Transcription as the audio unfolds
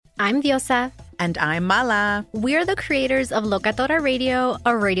I'm Diosa. And I'm Mala. We're the creators of Locatora Radio, a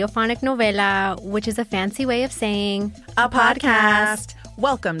radiophonic novela, which is a fancy way of saying a podcast.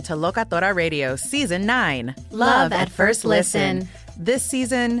 Welcome to Locatora Radio Season 9. Love at First Listen. This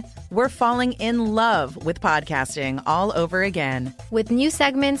season, we're falling in love with podcasting all over again. With new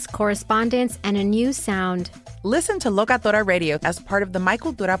segments, correspondence, and a new sound. Listen to Locatora Radio as part of the My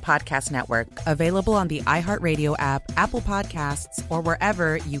Cultura Podcast Network, available on the iHeartRadio app, Apple Podcasts, or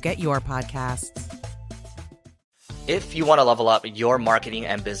wherever you get your podcasts. If you want to level up your marketing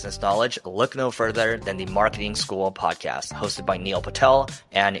and business knowledge, look no further than the Marketing School podcast, hosted by Neil Patel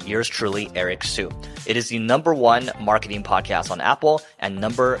and yours truly, Eric Su. It is the #1 marketing podcast on Apple and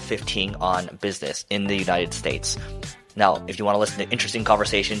number 15 on business in the United States. Now, if you want to listen to interesting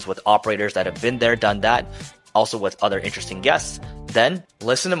conversations with operators that have been there, done that, also with other interesting guests, then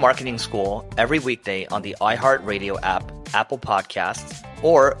listen to Marketing School every weekday on the iHeartRadio app, Apple Podcasts,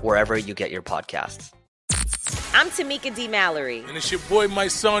 or wherever you get your podcasts. I'm Tamika D. Mallory. And it's your boy, my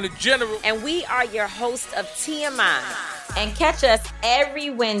son, the General. And we are your hosts of TMI. And catch us every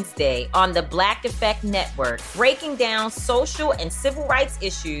Wednesday on the Black Effect Network, breaking down social and civil rights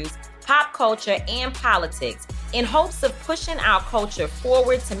issues, pop culture, and politics in hopes of pushing our culture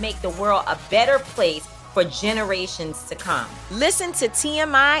forward to make the world a better place for generations to come. Listen to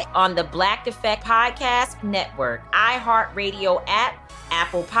TMI on the Black Effect Podcast Network, iHeartRadio app,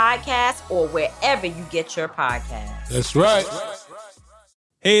 Apple Podcasts, or wherever you get your podcasts. That's right.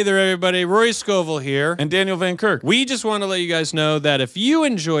 Hey there, everybody. Rory Scovel here. And Daniel Van Kirk. We just want to let you guys know that if you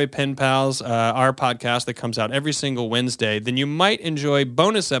enjoy Pen Pals, our podcast that comes out every single Wednesday, then you might enjoy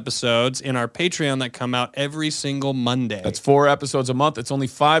bonus episodes in our Patreon that come out every single Monday. That's 4 episodes a month. It's only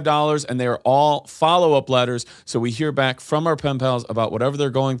 $5, and they are all follow-up letters. So we hear back from our Pen Pals about whatever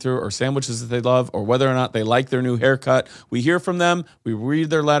they're going through or sandwiches that they love or whether or not they like their new haircut. We hear from them. We read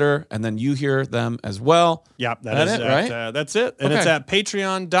their letter, and then you hear them as well. Yep, that's it, right? That's it. And it's at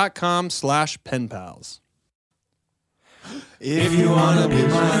patreon.com/penpals. If you wanna be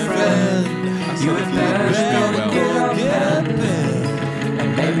my friend, you had better get a pen.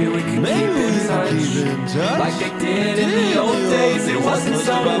 And maybe we can keep in touch like they did in the old days. It wasn't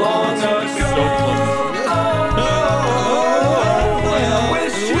so long ago. I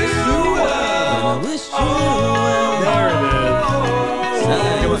wish you well. There it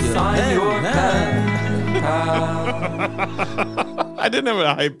is. Sign your pen. I didn't have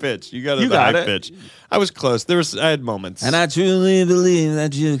a high pitch. You got a got high it. pitch. I was close. I had moments. And I truly believe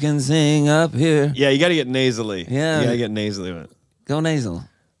that you can sing up here. Yeah, you got to get nasally. Yeah. You got to get nasally with it. Go nasal.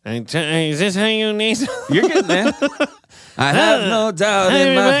 Is this how you nasal? You're getting there. I have no doubt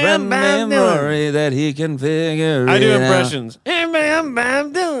in my friend named Rory that he can figure it out. I do impressions. I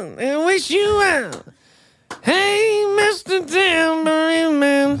wish you well. Hey, Mr. Tambourine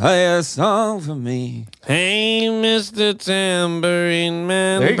Man. Play a song for me. Hey, Mr. Tambourine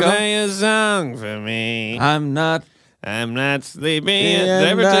Man. There you go. Play a song for me. I'm not sleepy. Yeah, Did I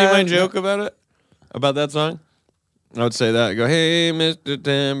ever tell you my I'm joke about it? About that song? I would say that. I go, hey, Mr.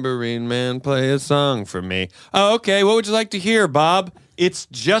 Tambourine Man, play a song for me. Oh, okay. What would you like to hear, Bob? It's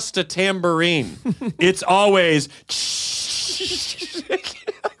just a tambourine. It's always...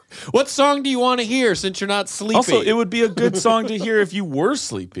 What song do you want to hear since you're not sleepy? Also, it would be a good song to hear if you were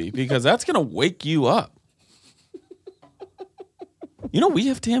sleepy because that's going to wake you up. You know, we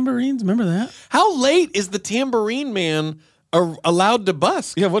have tambourines. Remember that? How late is the Tambourine Man allowed to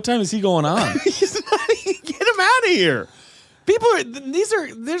busk? Yeah, what time is he going on? Get him out of here.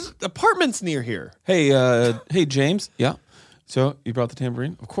 There's apartments near here. Hey, James. Yeah. So you brought the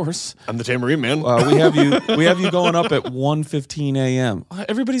tambourine? Of course. I'm the Tambourine Man. We have you going up at 1:15 a.m.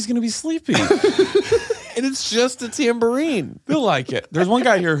 Everybody's going to be sleepy. And it's just a tambourine. They'll like it. There's one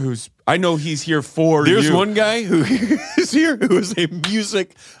guy here I know he's here for you. There's one guy who is here who is a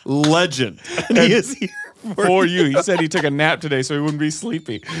music legend. And he is here for you. He said he took a nap today so he wouldn't be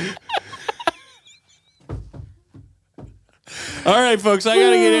sleepy. All right, folks, I got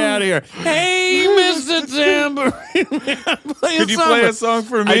to get out of here. Hey, Mr. Tambourine Man, Could you play a song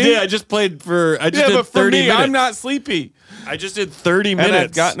for me? I did. I just did but 30 for me, minutes. I'm not sleepy. I just did 30 minutes.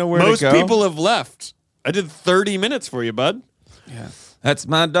 I've got nowhere to Most go. people have left. I did 30 minutes for you, bud. Yeah. That's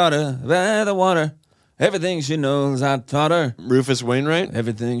my daughter by the water. Everything she knows, I taught her. Rufus Wainwright?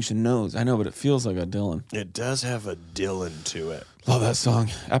 Everything she knows. I know, but it feels like a Dylan. It does have a Dylan to it. Love that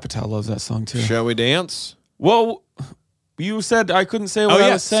song. Apatow loves that song, too. Shall we dance? Well, you said I couldn't say what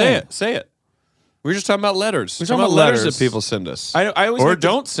I was saying. Say it. We're just talking about letters. We're talking about letters that people send us. I always or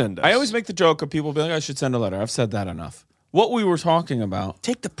don't send us. I always make the joke of people being like, I should send a letter. I've said that enough. What we were talking about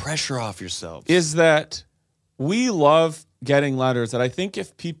Take the pressure off yourselves. is that we love getting letters that I think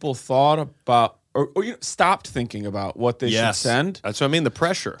if people thought about or stopped thinking about what they should send. That's what I mean, the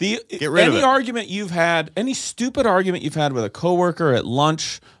pressure. Get rid of it. Any argument you've had, any stupid argument you've had with a coworker at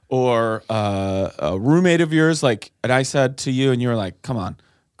lunch or a roommate of yours, like, and I said to you and you were like, come on,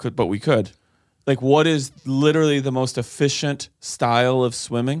 but we could. Like, what is literally the most efficient style of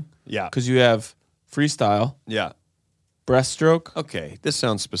swimming? Yeah. Because you have freestyle. Yeah. Breaststroke. Okay, this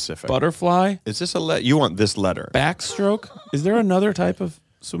sounds specific. Butterfly. Is this you want this letter? Backstroke. Is there another type of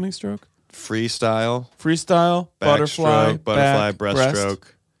swimming stroke? Freestyle, butterfly, breaststroke.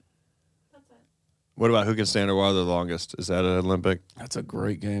 breast. What about who can stay underwater the longest? Is that an Olympic? That's a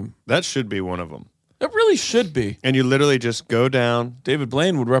great game. That should be one of them. It really should be. And you literally just go down. David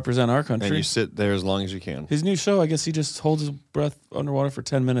Blaine would represent our country. And you sit there as long as you can. His new show, I guess he just holds his breath underwater for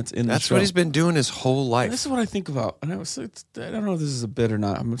 10 minutes in the show. That's what he's been doing his whole life. And this is what I think about. And I don't know if this is a bit or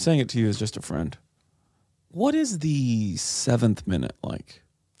not. I'm saying it to you as just a friend. What is the 7th minute like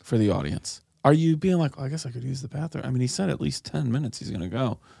for the audience? Are you being like, I guess I could use the bathroom? I mean, he said at least 10 minutes he's going to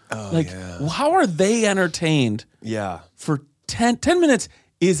go. Oh, like, how are they entertained? Yeah. For 10 minutes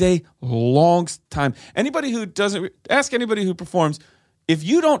is a long time. Anybody who doesn't, ask anybody who performs, if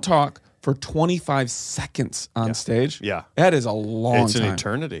you don't talk for 25 seconds on stage, that is a long time. It's an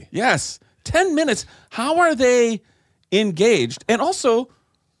eternity. Yes. 10 minutes. How are they engaged? And also,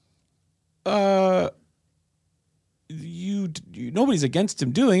 nobody's against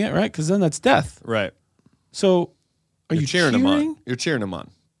him doing it, right? Because then that's death. Right. So are you cheering him on? You're cheering him on.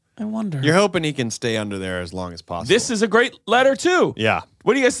 I wonder. You're hoping he can stay under there as long as possible. This is a great letter, too. Yeah.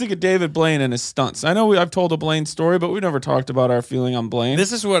 What do you guys think of David Blaine and his stunts? I know I've told a Blaine story, but we never talked about our feeling on Blaine.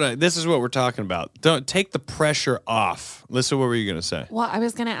 This is what we're talking about. Don't take the pressure off. Listen, what were you going to say? Well, I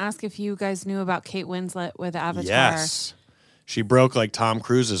was going to ask if you guys knew about Kate Winslet with Avatar. Yes. She broke like Tom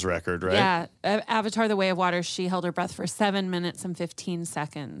Cruise's record, right? Yeah. Avatar: The Way of Water, she held her breath for 7 minutes and 15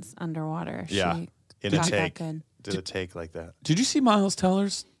 seconds underwater. Yeah. In a take. Did a take like that. Did you see Miles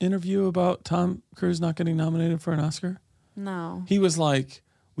Teller's interview about Tom Cruise not getting nominated for an Oscar? No. He was like,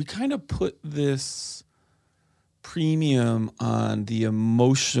 we kind of put this premium on the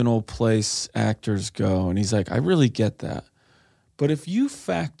emotional place actors go. And he's like, I really get that. But if you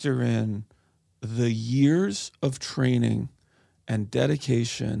factor in the years of training and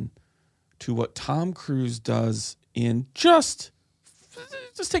dedication to what Tom Cruise does in just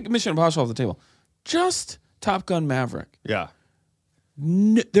take Mission Impossible off the table, just Top Gun Maverick. Yeah.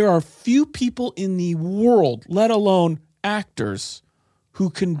 There are few people in the world, let alone actors,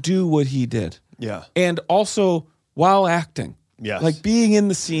 who can do what he did. Yeah. And also while acting. Yes. Like being in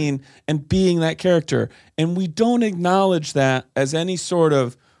the scene and being that character. And we don't acknowledge that as any sort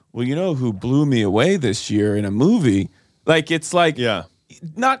of, well, you know who blew me away this year in a movie? Like, it's like,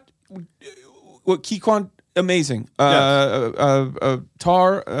 not what Keyquan, amazing. Tar,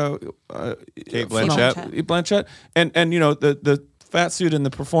 Kate Blanchett, and you know the fat suit and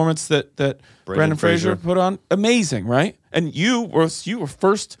the performance that Brendan Fraser put on, amazing, right? And you were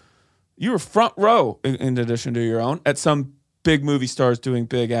front row in addition to your own at some big movie stars doing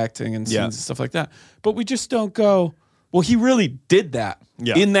big acting and scenes and stuff like that. But we just don't go, well, he really did that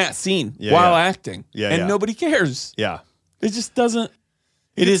in that scene while acting, and nobody cares. Yeah, it just doesn't.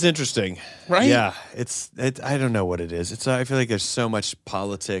 It is interesting, right? Yeah, I don't know what it is. I feel like there's so much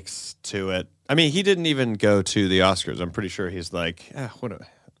politics to it. I mean, he didn't even go to the Oscars. I'm pretty sure he's like, I'm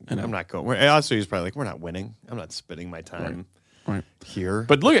not going. Also, he's probably like, we're not winning. I'm not spending my time here.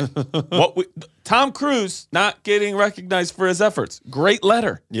 But look at Tom Cruise not getting recognized for his efforts. Great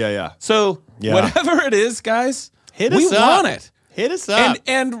letter. Yeah. So whatever it is, guys, we want it. Hit us up.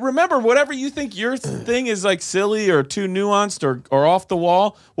 And remember, whatever you think your thing is like silly or too nuanced or off the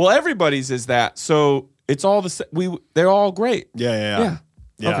wall, well, everybody's is that. So it's all the same. They're all great. Yeah.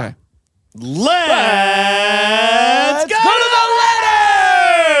 Okay. Let's go to the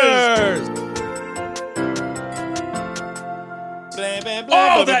letters!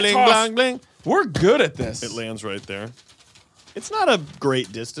 Oh, that toss. We're good at this. It lands right there. It's not a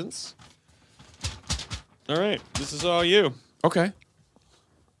great distance. All right. This is all you. Okay.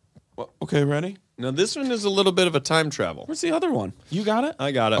 Well, okay, ready? Now, this one is a little bit of a time travel. Where's the other one? You got it?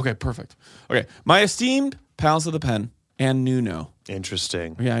 I got it. Okay, perfect. Okay. My esteemed pals of the pen and Nuno.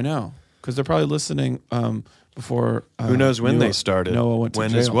 Interesting. Yeah, I know. Because they're probably listening before. Who knows when they started? Noah went to jail.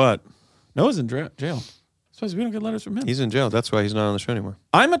 When is what? Noah's in jail. Suppose we don't get letters from him. He's in jail. That's why he's not on the show anymore.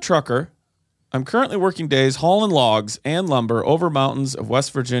 I'm a trucker. I'm currently working days hauling logs and lumber over mountains of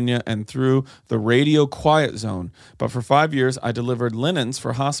West Virginia and through the radio quiet zone. But for 5 years, I delivered linens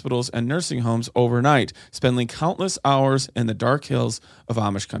for hospitals and nursing homes overnight, spending countless hours in the dark hills of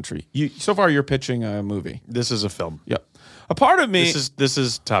Amish country. So far, you're pitching a movie. This is a film. Yep. A part of me... This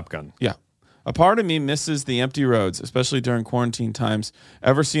is Top Gun. Yeah. A part of me misses the empty roads, especially during quarantine times.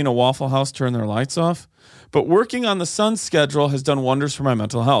 Ever seen a Waffle House turn their lights off? But working on the sun's schedule has done wonders for my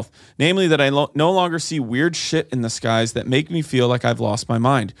mental health. Namely that I no longer see weird shit in the skies that make me feel like I've lost my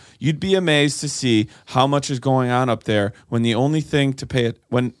mind. You'd be amazed to see how much is going on up there when the only thing to pay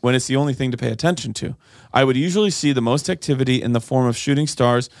when it's the only thing to pay attention to. I would usually see the most activity in the form of shooting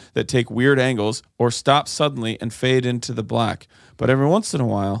stars that take weird angles or stop suddenly and fade into the black. But every once in a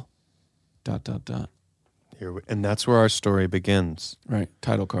while... ... And that's where our story begins. Right,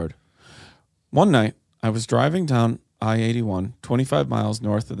 title card. One night, I was driving down I-81, 25 miles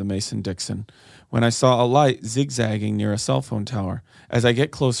north of the Mason-Dixon, when I saw a light zigzagging near a cell phone tower. As I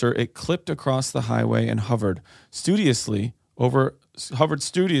get closer, it clipped across the highway and hovered studiously over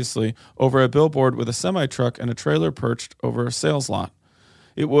a billboard with a semi-truck and a trailer perched over a sales lot.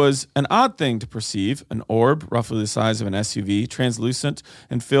 It was an odd thing to perceive, an orb roughly the size of an SUV, translucent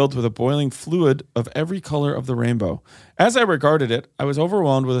and filled with a boiling fluid of every color of the rainbow. As I regarded it, I was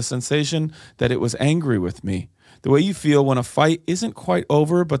overwhelmed with a sensation that it was angry with me. The way you feel when a fight isn't quite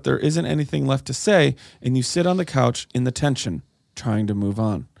over, but there isn't anything left to say, and you sit on the couch in the tension, trying to move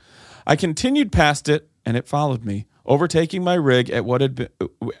on. I continued past it, and it followed me, overtaking my rig at what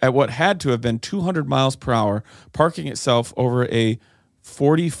had to have been 200 miles per hour, parking itself over a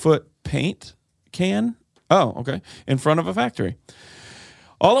 40-foot paint can? Oh, okay. In front of a factory.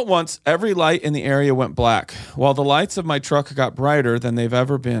 All at once, every light in the area went black, while the lights of my truck got brighter than they've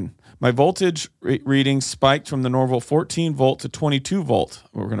ever been. My voltage reading spiked from the normal 14 volt to 22 volt.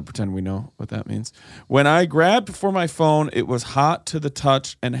 We're going to pretend we know what that means. When I grabbed for my phone, it was hot to the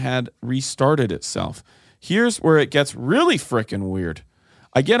touch and had restarted itself. Here's where it gets really frickin' weird.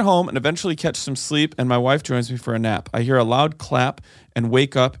 I get home and eventually catch some sleep, and my wife joins me for a nap. I hear a loud clap and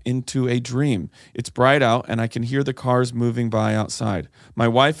wake up into a dream. It's bright out, and I can hear the cars moving by outside. My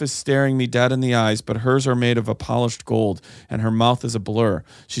wife is staring me dead in the eyes, but hers are made of a polished gold, and her mouth is a blur.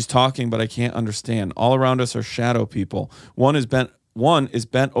 She's talking, but I can't understand. All around us are shadow people. One is bent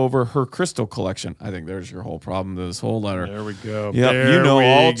over her crystal collection. I think there's your whole problem to this whole letter. There we go. Yep, there you know we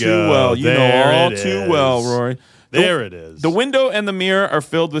all go. too well. You there know all it too is. well, Rory. There it is. The window and the mirror are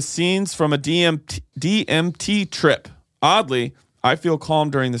filled with scenes from a DMT trip. Oddly, I feel calm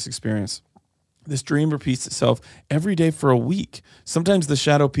during this experience. This dream repeats itself every day for a week. Sometimes the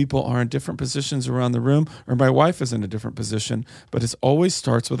shadow people are in different positions around the room, or my wife is in a different position, but it always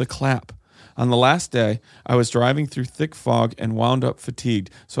starts with a clap. On the last day, I was driving through thick fog and wound up fatigued,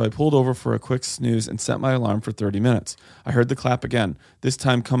 so I pulled over for a quick snooze and set my alarm for 30 minutes. I heard the clap again, this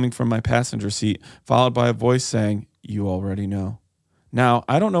time coming from my passenger seat, followed by a voice saying, "You already know." Now,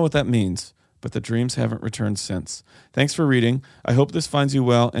 I don't know what that means, but the dreams haven't returned since. Thanks for reading. I hope this finds you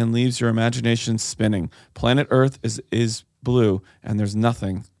well and leaves your imagination spinning. Planet Earth is blue, and there's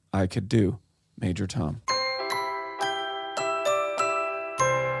nothing I could do. Major Tom.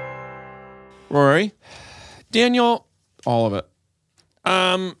 Rory, Daniel, all of it.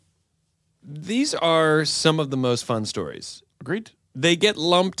 these are some of the most fun stories. Agreed. They get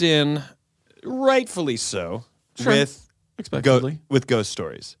lumped in, rightfully so, Sure. with Expectedly. with ghost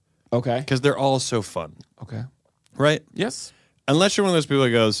stories Okay. because they're all so fun, Okay. right? Yes. Unless you're one of those people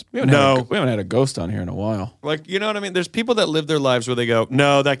that goes, We haven't had a ghost on here in a while. like, you know what I mean? There's people that live their lives where they go,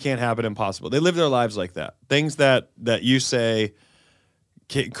 no, that can't happen, impossible. They live their lives like that. Things that you say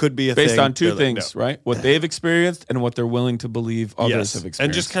could be a thing. Based on two they're like, things, no. right? What they've experienced and what they're willing to believe others Yes. have experienced.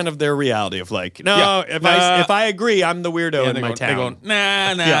 And just kind of their reality of like, no, Yeah. if I agree, I'm the weirdo in they my go, town. They go,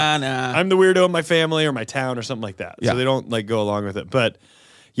 nah. I'm the weirdo in my family or my town or something like that. Yeah. So they don't like go along with it. But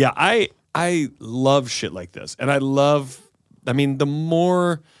yeah, I love shit like this. And the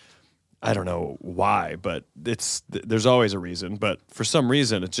more, I don't know why, but there's always a reason. But for some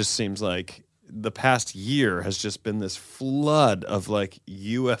reason, it just seems like the past year has just been this flood of like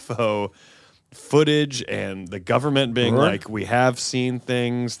UFO footage and the government being Rory? like, we have seen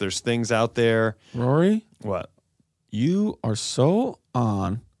things. There's things out there. Rory, What? you are so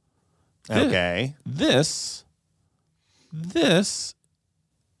on. Okay. This.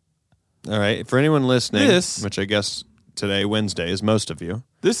 All right. For anyone listening, This- which I guess today, Wednesday, is most of you,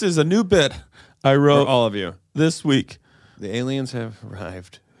 This is a new bit I or wrote all of you. this week. The aliens have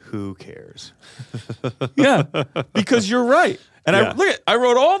arrived. Who cares? Yeah, because you're right. And Yeah. I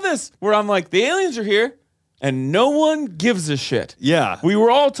wrote all this where I'm like, the aliens are here, and no one gives a shit. Yeah. We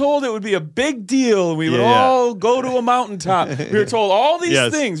were all told it would be a big deal. We would Yeah. all go to a mountaintop. We were told all these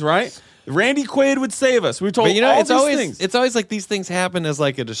Yes. things, right? Randy Quaid would save us. We were told But you know, all it's these always things. it's always like these things happen as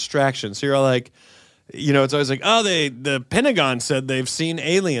like a distraction. So you're all like, it's always like, oh, the Pentagon said they've seen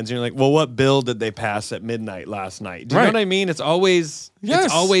aliens. And you're like, well, what bill did they pass at midnight last night? Do you know what I mean? It's always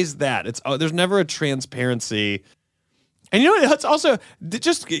that. There's never a transparency. And it's also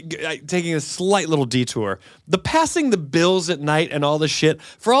just taking a slight little detour. The passing the bills at night and all the shit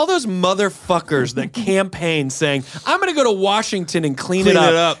for all those motherfuckers that campaign saying, I'm going to go to Washington and clean it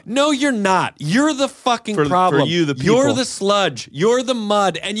up. No, you're not. You're the fucking problem. For you, the people. You're the sludge. You're the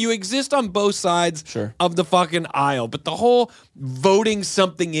mud. And you exist on both sides of the fucking aisle. But the whole voting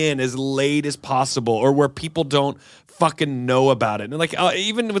something in as late as possible or where people don't fucking know about it. And like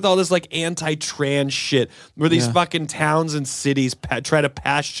even with all this like anti-trans shit where these fucking towns and cities try to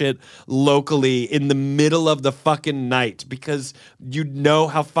pass shit locally in the middle of the fucking night because you know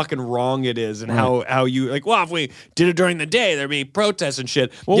how fucking wrong it is and how you like, well, if we did it during the day there'd be protests and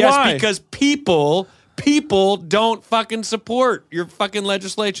shit. Well, yes, why? because people don't fucking support your fucking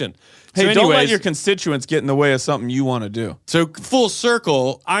legislation. Hey, So don't let anyways, your constituents get in the way of something you want to do. So full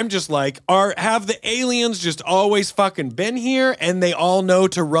circle, I'm just like, have the aliens just always fucking been here and they all know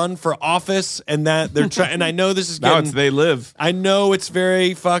to run for office and that they're trying, and I know this is Now getting, it's they live. I know it's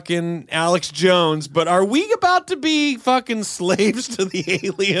very fucking Alex Jones, but are we about to be fucking slaves to the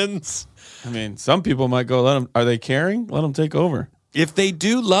aliens? I mean, some people might go, are they caring? Let them take over. If they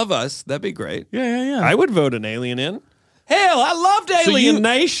do love us, that'd be great. Yeah. I would vote an alien in. Hell, I loved Alien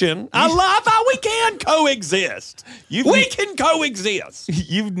Nation. I love how we can coexist. We can coexist.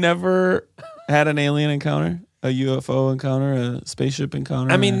 You've never had an alien encounter? A UFO encounter? A spaceship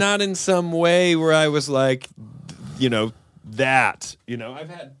encounter? I mean, not in some way where I was like, that. I've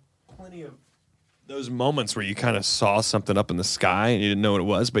had plenty of those moments where you kind of saw something up in the sky and you didn't know what it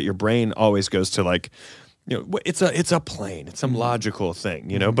was, but your brain always goes to like, it's a plane. It's some logical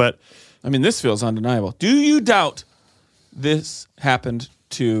thing, but... I mean, this feels undeniable. Do you doubt this happened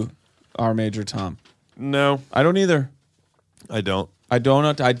to our Major Tom? No. I don't either. I don't. I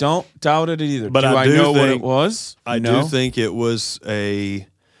don't doubt it either. But do I do know what think- it was? I No. do think it was a...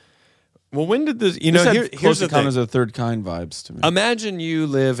 Well, when did this... This had here's Close the thing. Encounters of the Third Kind vibes to me. Imagine you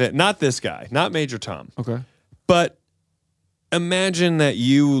live at... Not this guy. Not Major Tom. Okay. But imagine that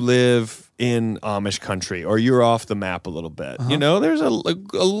you live in Amish country or you're off the map a little bit. There's a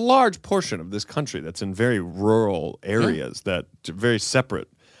large portion of this country that's in very rural areas that are very separate.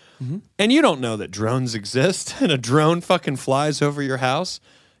 Mm-hmm. And you don't know that drones exist and a drone fucking flies over your house.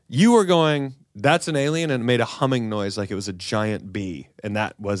 You are going, that's an alien, and it made a humming noise like it was a giant bee, and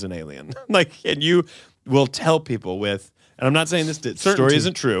that was an alien. And you will tell people with... And I'm not saying this story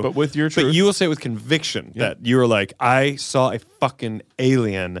isn't true. But with your truth. But you will say with conviction that you were like, I saw a fucking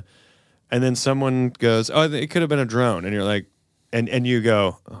alien. And then someone goes, oh, it could have been a drone. And you're like, and you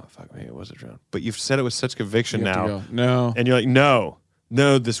go, oh, fuck, maybe it was a drone. But you've said it with such conviction You have to now. go, no. And you're like, no,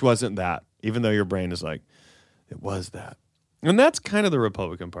 this wasn't that. Even though your brain is like, it was that. And that's kind of the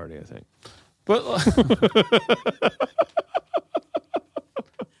Republican Party, I think. But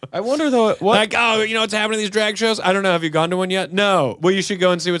I wonder though, what? Like, oh, what's happening in these drag shows? I don't know. Have you gone to one yet? No. Well, you should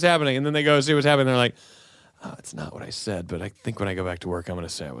go and see what's happening. And then they go see what's happening. They're like, oh, it's not what I said, but I think when I go back to work, I'm going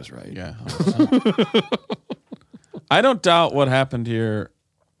to say I was right. Yeah. I don't doubt what happened here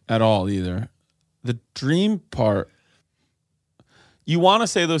at all either. The dream part, you want to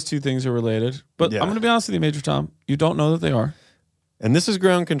say those two things are related, but I'm going to be honest with you, Major Tom, you don't know that they are. And this is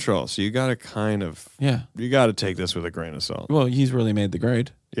ground control, so you got to kind of, you got to take this with a grain of salt. Well, he's really made the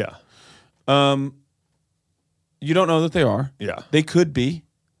grade. Yeah. You don't know that they are. Yeah. They could be.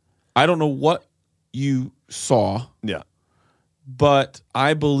 I don't know what you saw. Yeah. But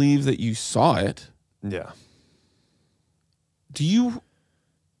I believe that you saw it. Yeah. Do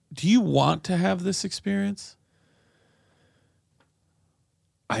you want to have this experience?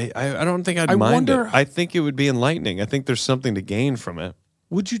 I don't think I'd mind it. I think it would be enlightening. I think there's something to gain from it.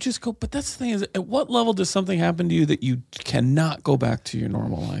 Would you just go? But that's the thing is, at what level does something happen to you that you cannot go back to your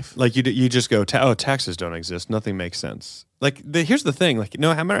normal life? Like you just go, taxes don't exist. Nothing makes sense. Like here's the thing. Like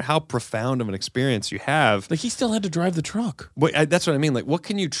no matter how profound of an experience you have, like he still had to drive the truck. That's what I mean. Like what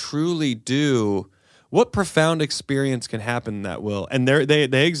can you truly do? What profound experience can happen that will? And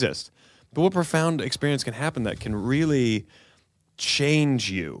they exist. But what profound experience can happen that can really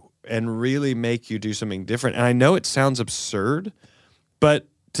change you and really make you do something different? And I know it sounds absurd, but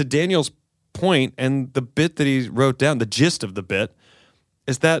to Daniel's point and the bit that he wrote down, the gist of the bit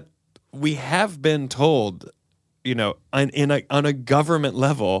is that we have been told, on a government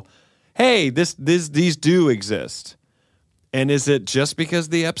level, hey, these do exist. And is it just because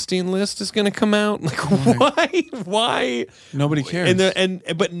the Epstein list is going to come out? Like, why? Nobody cares.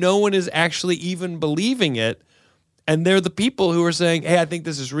 But no one is actually even believing it. And they're the people who are saying, hey, I think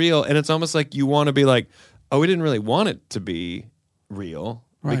this is real. And it's almost like you want to be like, oh, we didn't really want it to be real.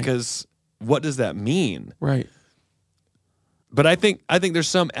 Right. Because what does that mean? Right. But I think there's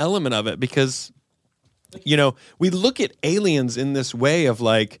some element of it because, we look at aliens in this way of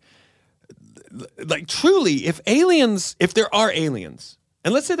like truly, if there are aliens,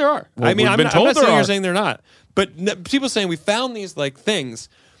 and let's say there are. Well, I mean, we've I'm been not told saying there you're are. saying they're not. But people saying we found these like things.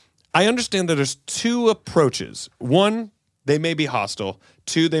 I understand that there's two approaches. One, they may be hostile.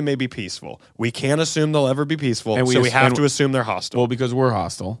 Two, they may be peaceful. We can't assume they'll ever be peaceful, And so we have to assume they're hostile. Well, because we're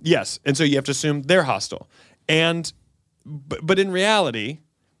hostile. Yes, and so you have to assume they're hostile. And but in reality,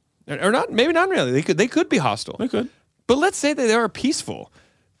 or not, maybe not in reality, they could be hostile. They could. But let's say that they are peaceful.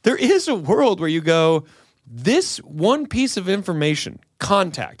 There is a world where you go, this one piece of information,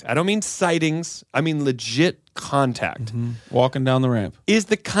 contact, I don't mean sightings, I mean legit contact, Walking down the ramp. is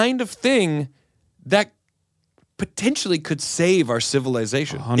the kind of thing that potentially could save our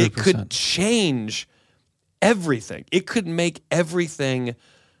civilization. 100%. It could change everything. It could make everything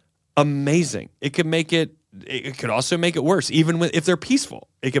amazing. It could make it could also make it worse. Even if they're peaceful,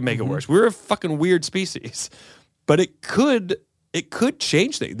 it could make it worse. We're a fucking weird species. But it could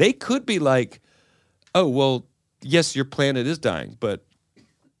change things. They could be like, oh, well, yes, your planet is dying, but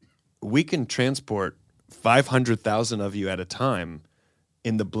we can transport 500,000 of you at a time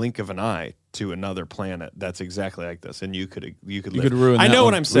in the blink of an eye to another planet that's exactly like this, and you could live. You could ruin I that know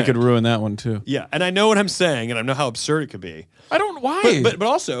one. what I'm saying. We could ruin that one too. Yeah, and I know what I'm saying, and I know how absurd it could be. I don't why. But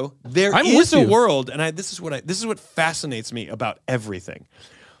also there I'm is with a you. world, and this is what fascinates me about everything.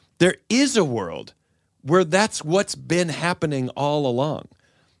 There is a world where that's what's been happening all along.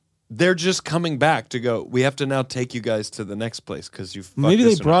 They're just coming back to go, we have to now take you guys to the next place because you've Maybe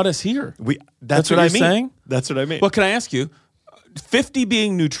they brought us here. That's what you're I mean. saying? That's what I mean. Well, can I ask you? 50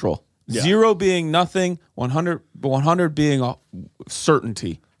 being neutral, Yeah. 0 being nothing, 100 being a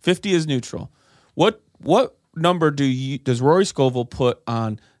certainty. 50 is neutral. What number does Rory Scovel put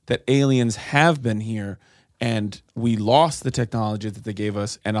on that aliens have been here and we lost the technology that they gave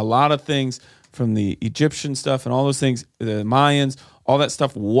us, and a lot of things from the Egyptian stuff and all those things, the Mayans, all that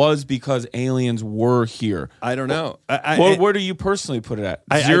stuff was because aliens were here. I don't know. Where do you personally put it at?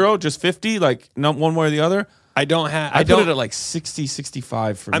 0, just 50, like not one way or the other? I don't have. I put it at like 60,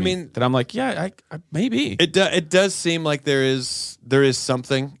 65 for me. I mean, that I'm like, yeah, I maybe. It does seem like there is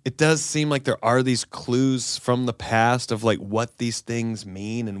something. It does seem like there are these clues from the past of like what these things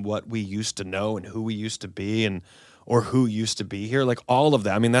mean and what we used to know and who we used to be or who used to be here. Like all of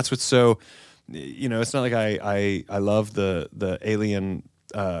that. I mean, that's what's so. It's not like I love the Alien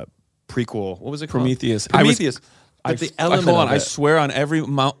prequel. What was it called? Prometheus. But the element hold on, of it, I swear on every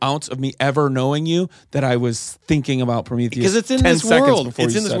ounce of me ever knowing you that I was thinking about Prometheus. because it's in 10 this seconds world. before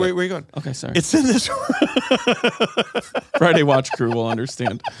It's you in this. said Where it. are you going? Okay, sorry. It's in this world. Friday Watch Crew will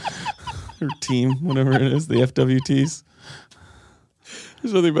understand. Or team, whatever it is, the FWTs.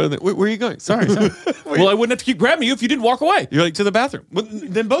 There's nothing better than where are you going? Sorry. Well, I wouldn't have to keep grabbing you if you didn't walk away. You're like to the bathroom. Well,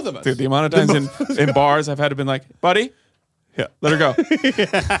 then both of us. Dude, the amount of times in bars I've had to been like, buddy, Yeah. let her go.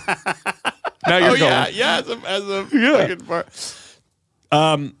 Now you're going. Yeah, as a fucking part.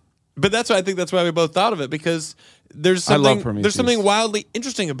 But that's why I think that's why we both thought of it, because there's I love something Prometheus. there's something wildly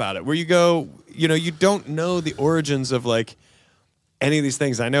interesting about it where you go, you don't know the origins of like any of these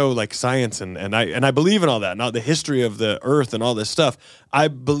things. I know like science and I believe in all that, not the history of the earth and all this stuff. I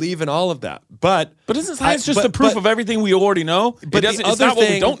believe in all of that. But isn't science just the proof of everything we already know? It's not what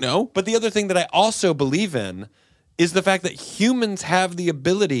we don't know. But the other thing that I also believe in is the fact that humans have the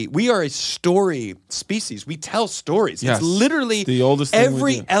ability. We are a story species. We tell stories. Yes. It's literally The oldest thing we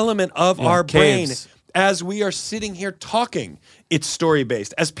every do. element of our brain. caves. As we are sitting here talking, it's story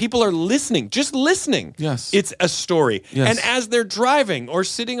based. As people are listening, just listening, Yes. it's a story. Yes. And as they're driving or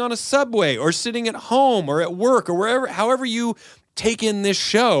sitting on a subway or sitting at home or at work or wherever, however you take in this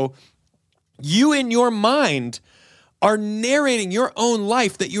show, you in your mind are narrating your own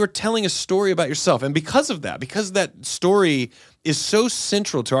life, that you are telling a story about yourself. And because that story is so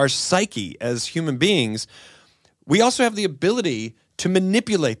central to our psyche as human beings, we also have the ability to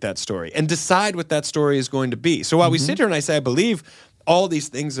manipulate that story and decide what that story is going to be. So while we sit here and I say, I believe all these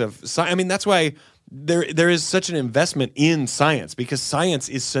things of science, I mean, that's why there is such an investment in science, because science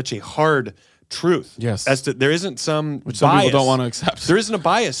is such a hard truth. Yes. As to, there isn't some Which some bias. people don't want to accept. There isn't a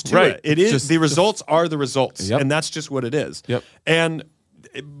bias to Right. it. It is, Just the results are the results. Yep. And that's just what it is. Yep.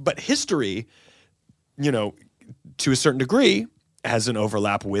 But history, to a certain degree, has an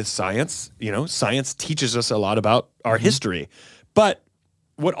overlap with science. Science teaches us a lot about our history. But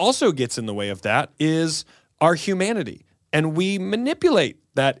what also gets in the way of that is our humanity. And we manipulate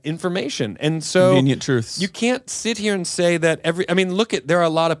that information. And so Convenient truths. you can't sit here and say that there are a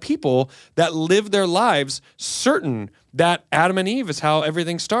lot of people that live their lives certain that Adam and Eve is how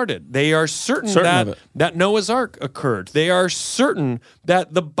everything started. They are certain that Noah's Ark occurred. They are certain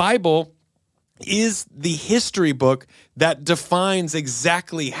that the Bible is the history book that defines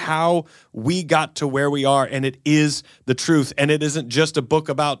exactly how we got to where we are, and it is the truth. And it isn't just a book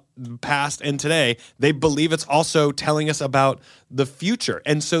about the past and today. They believe it's also telling us about the future.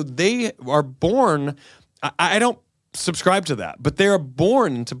 And so they are born, I don't subscribe to that, but they are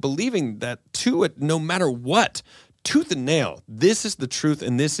born into believing that to it, no matter what, tooth and nail, this is the truth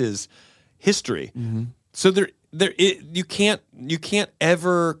and this is history. Mm-hmm. So you can't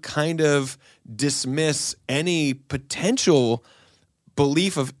ever kind of dismiss any potential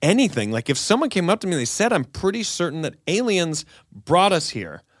belief of anything. Like if someone came up to me and they said, I'm pretty certain that aliens brought us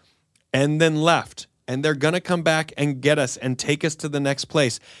here and then left, and they're going to come back and get us and take us to the next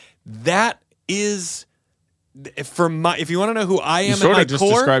place. That is, if you want to know who I am, you sort at my of just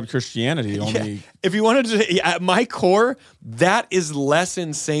core, described Christianity. Only, yeah, if you wanted to, at my core, that is less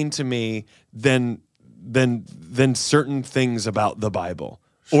insane to me than certain things about the Bible.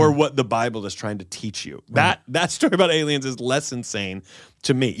 Or what the Bible is trying to teach you. Right. That story about aliens is less insane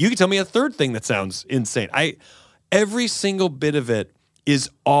to me. You can tell me a third thing that sounds insane. Every single bit of it is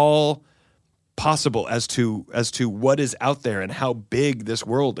all possible as to what is out there and how big this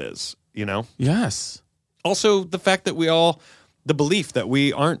world is, you know? Yes. Also, the fact that the belief that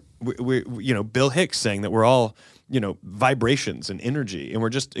we aren't, Bill Hicks saying that we're all, vibrations and energy, and we're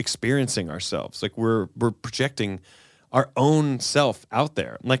just experiencing ourselves. Like we're projecting our own self out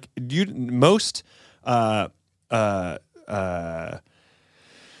there. Like I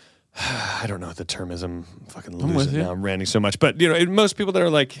don't know what the term is. I'm fucking losing now. I'm ranting so much. But, most people that are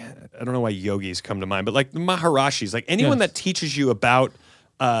like, I don't know why yogis come to mind, but like the Maharashis, like anyone that teaches you about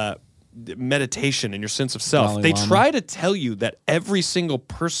meditation and your sense of self, Dalai they Lama. try to tell you that every single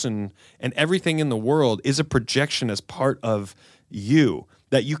person and everything in the world is a projection as part of you,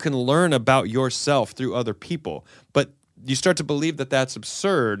 that you can learn about yourself through other people. But you start to believe that that's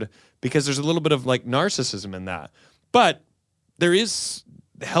absurd because there's a little bit of like narcissism in that. But there is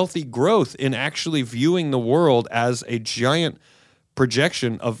healthy growth in actually viewing the world as a giant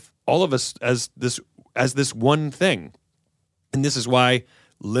projection of all of us as this one thing. And this is why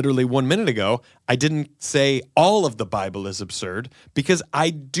literally 1 minute ago, I didn't say all of the Bible is absurd, because I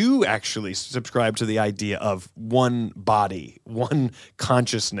do actually subscribe to the idea of one body, one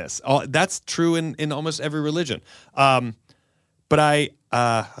consciousness. That's true in almost every religion. But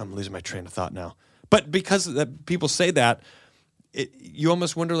I'm losing my train of thought now. But because people say that, you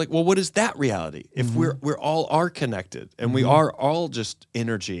almost wonder, like, well, what is that reality? If we're all are connected and we are all just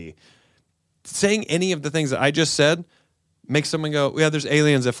energy, saying any of the things that I just said makes someone go, yeah, there's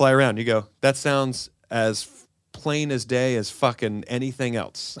aliens that fly around. You go, that sounds as plain as day as fucking anything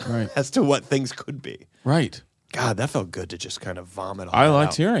else, right, as to what things could be. Right. God, that felt good to just kind of vomit all I that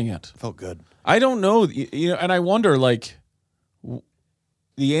liked out. hearing it. Felt good. I don't know, and I wonder, like,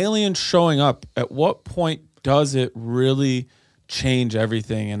 the aliens showing up, at what point does it really change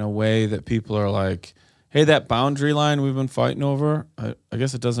everything in a way that people are like, hey, that boundary line we've been fighting over, I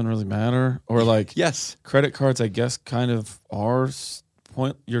guess it doesn't really matter. Or like, yes, credit cards, I guess, kind of are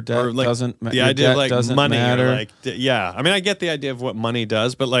point. Your debt like, doesn't matter. The idea of like money, matter. or like, yeah. I mean, I get the idea of what money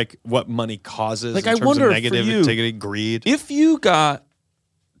does, but like what money causes, like, in I terms wonder of negative for you, activity, greed. If you got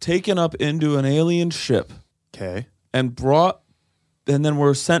taken up into an alien ship, okay, and then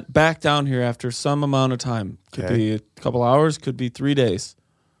were sent back down here after some amount of time, could be a couple hours, could be 3 days.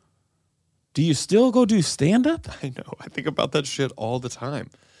 Do you still go do stand-up? I know. I think about that shit all the time.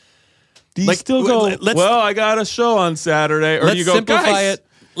 Do you still go, I got a show on Saturday? Or do you go, simplify it.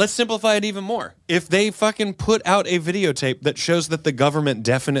 Let's simplify it even more. If they fucking put out a videotape that shows that the government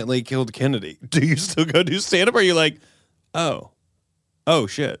definitely killed Kennedy, do you still go do stand-up? Or are you like, oh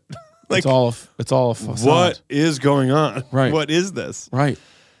shit. Like, it's all a facade. What is going on? Right. What is this? Right.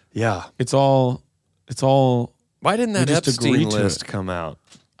 Yeah. It's all. Why didn't that just Epstein agree to list it. come out?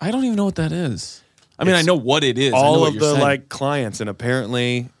 I don't even know what that is. I mean, I know what it is. All I know of what the you're saying. like clients, and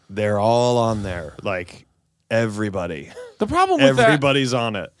apparently they're all on there. Like everybody. The problem with everybody's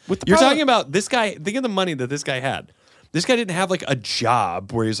on it. You're problem- talking about this guy. Think of the money that this guy had. This guy didn't have like a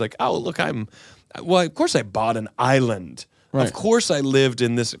job where he's like, oh look, of course I bought an island. Right. Of course I lived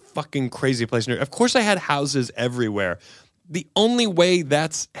in this fucking crazy place. Of course I had houses everywhere. The only way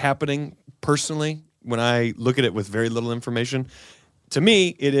that's happening personally, when I look at it with very little information, to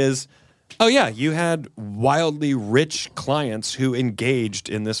me, it is Oh, yeah. You had wildly rich clients who engaged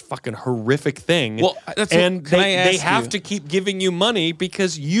in this fucking horrific thing. Well, and they have to keep giving you money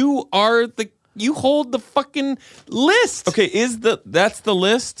because you hold the fucking list. Okay, that's the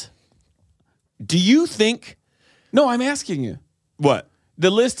list? Do you think... No, I'm asking you. What? The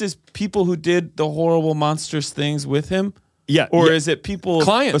list is people who did the horrible, monstrous things with him? Yeah. Or is it people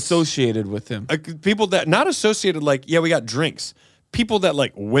clients associated with him? People that, not associated, like, yeah, we got drinks. People that,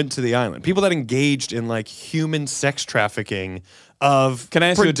 like, went to the island. People that engaged in, like, human sex trafficking of Can I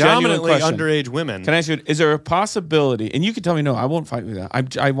ask you a genuine predominantly question? underage women. Can I ask you, is there a possibility, and you can tell me no, I won't fight with that.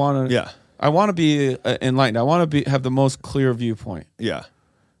 I want to I want to be enlightened. I want to have the most clear viewpoint. Yeah.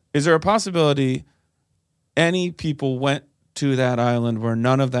 Is there a possibility any people went to that island where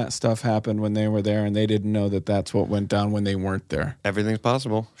none of that stuff happened when they were there and they didn't know that that's what went down when they weren't there? Everything's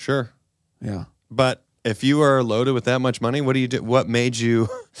possible, sure. Yeah. But if you are loaded with that much money, what do you do? What made you...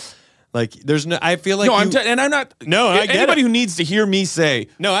 Like, there's no... I feel like no, I'm not... No, I get anybody it. who needs to hear me say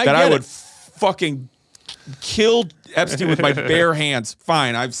that I would fucking kill Epstein with my bare hands,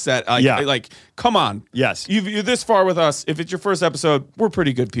 fine, I've said... Like, come on. Yes. You're this far with us. If it's your first episode, we're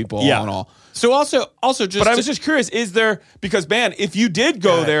pretty good people all in all. So also just... But I was just curious, is there... Because, man, if you did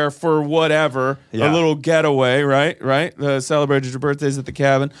go there for whatever, a little getaway, right? Celebrated your birthdays at the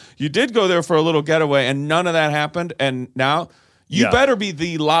cabin. You did go there for a little getaway, and none of that happened, and now... You better be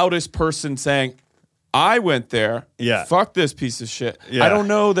the loudest person saying, I went there. Yeah. Fuck this piece of shit. Yeah. I don't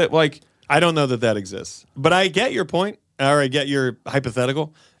know that, like... I don't know that exists. But I get your point, or I get your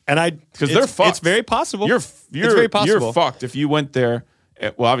hypothetical. And because they're fucked. It's very possible. It's very possible. You're fucked if you went there.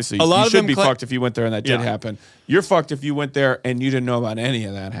 Well, obviously, you should be fucked if you went there and that did happen. You're fucked if you went there and you didn't know about any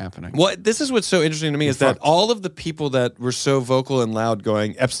of that happening. Well, this is what's so interesting to me is that all of the people that were so vocal and loud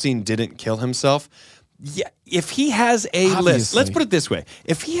going, Epstein didn't kill himself... Yeah, if he has a list, let's put it this way.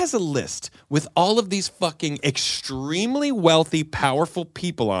 If he has a list with all of these fucking extremely wealthy, powerful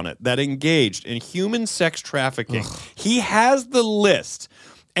people on it that engaged in human sex trafficking, he has the list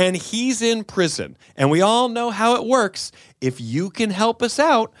and he's in prison. And we all know how it works. If you can help us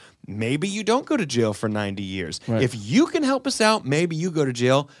out, maybe you don't go to jail for 90 years. Right. If you can help us out, maybe you go to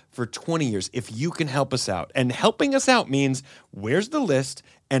jail for 20 years. If you can help us out. And helping us out means where's the list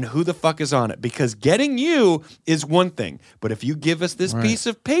and who the fuck is on it? Because getting you is one thing. But if you give us this piece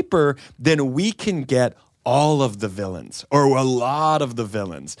of paper, then we can get all of the villains or a lot of the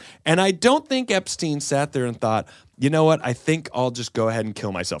villains. And I don't think Epstein sat there and thought, you know what? I think I'll just go ahead and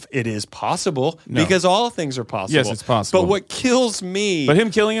kill myself. It is possible because all things are possible. Yes, it's possible. But what kills me, but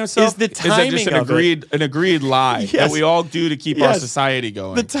him killing himself, is the timing just an agreed lie that we all do to keep our society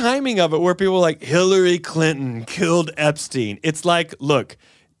going. The timing of it, where people are like Hillary Clinton killed Epstein. It's like, look,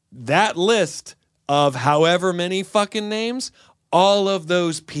 that list of however many fucking names, all of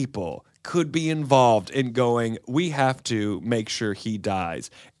those people could be involved in going, we have to make sure he dies.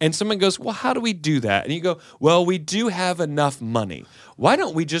 And someone goes, well, how do we do that? And you go, well, we do have enough money. Why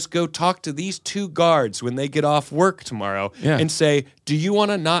don't we just go talk to these two guards when they get off work tomorrow and say, do you want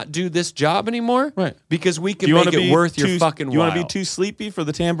to not do this job anymore? Right. Because we can make it worth your fucking while. You want to be too sleepy for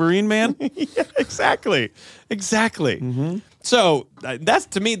the tambourine man? Yeah, exactly. Mm-hmm. So that's,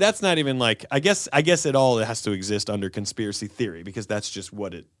 to me, that's not even like, I guess it all has to exist under conspiracy theory because that's just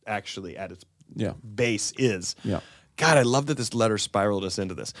what it actually at its base is. Yeah. God, I love that this letter spiraled us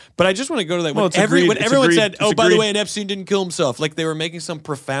into this. But I just want to go to that. When everyone said, oh, by the way, and Epstein didn't kill himself, like they were making some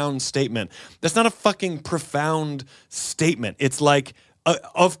profound statement. That's not a fucking profound statement. It's like,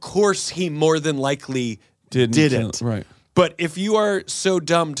 of course he more than likely didn't. Right. But if you are so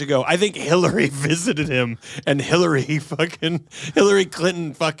dumb to go, I think Hillary visited him and Hillary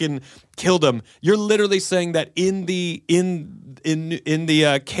Clinton fucking killed him. You're literally saying that in the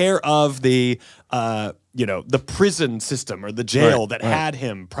care of the the prison system or the jail that had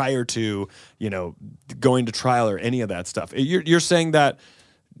him prior to going to trial or any of that stuff. You're saying that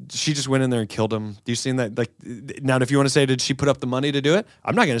she just went in there and killed him. Do you see that? Like, now, if you want to say, did she put up the money to do it?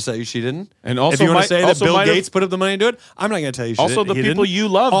 I'm not going to tell you she didn't. And also, if you want to say that Bill Gates put up the money to do it, I'm not going to tell you she didn't. Also, the people you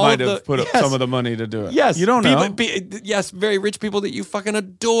love might have put up some of the money to do it. Yes. You don't know. Yes, very rich people that you fucking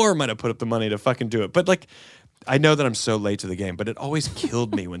adore might have put up the money to fucking do it. But, like, I know that I'm so late to the game, but it always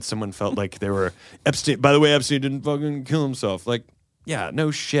killed me when someone felt like they were Epstein. By the way, Epstein didn't fucking kill himself. Like, yeah,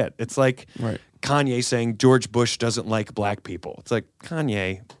 no shit. It's like Kanye saying George Bush doesn't like black people. It's like,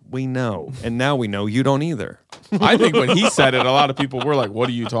 Kanye, we know. And now we know you don't either. I think when he said it, a lot of people were like, what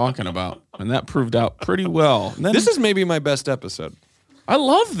are you talking about? And that proved out pretty well. And then, this is maybe my best episode. I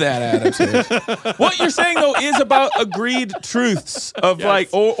love that attitude. What you're saying, though, is about agreed truths of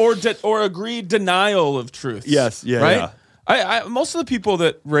or agreed denial of truths. Yes, yeah, right? Yeah. Most of the people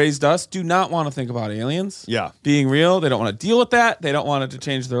that raised us do not want to think about aliens being real. They don't want to deal with that. They don't want it to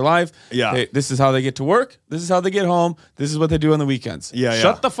change their life. Yeah. This is how they get to work. This is how they get home. This is what they do on the weekends.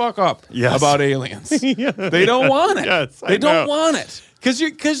 Shut the fuck up about aliens. They don't want it. Yes, they don't want it.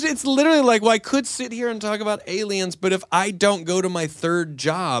 Because it's literally like, well, I could sit here and talk about aliens, but if I don't go to my third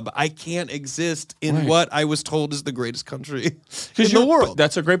job, I can't exist in what I was told is the greatest country in the world.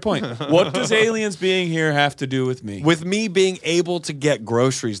 That's a great point. What does aliens being here have to do with me? With me being able to get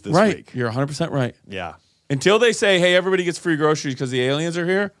groceries this week. You're 100% right. Yeah. Until they say, hey, everybody gets free groceries because the aliens are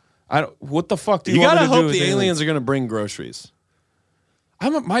here, what the fuck do you gotta want me to do hope with the aliens are going to bring groceries.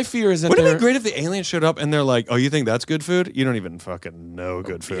 My fear is that wouldn't it be great if the aliens showed up and they're like, oh, you think that's good food? You don't even fucking know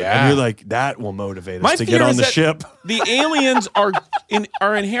good food. And you're like, that will motivate us to get on the ship. The aliens are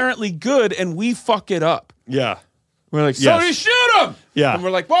inherently good and we fuck it up. Yeah. We're like, somebody shoot them! Yeah. And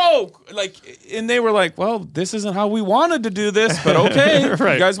we're like, whoa! And they were like, well, this isn't how we wanted to do this, but okay. You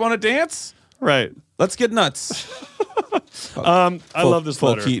guys want to dance? Right. Let's get nuts. I love this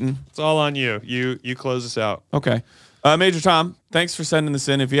letter. Keaton. It's all on you. You close us out. Okay. Major Tom, thanks for sending this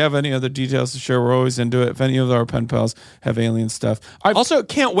in. If you have any other details to share, we're always into it. If any of our pen pals have alien stuff. I also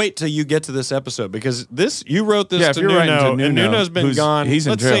can't wait till you get to this episode because you wrote this to Nuno, and Nuno's been gone,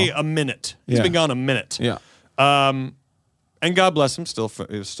 let's say a minute. He's been gone a minute. Yeah. And God bless him, still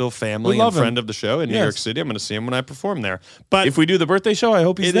family and friend of the show in New York City. I'm going to see him when I perform there. But if we do the birthday show, I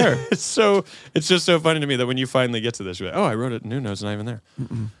hope he's there. It's just so funny to me that when you finally get to this, you're like, oh, I wrote it. Nuno's not even there.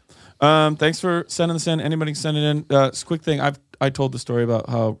 Thanks for sending this in. Anybody can send it in. Quick thing. I told the story about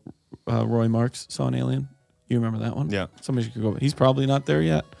how Roy Marks saw an alien. You remember that one? Yeah. Somebody should go. He's probably not there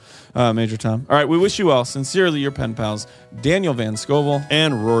yet. Major Tom. All right. We wish you well. Sincerely, your pen pals, Daniel Van Scovel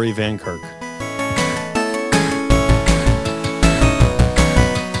and Rory Van Kirk.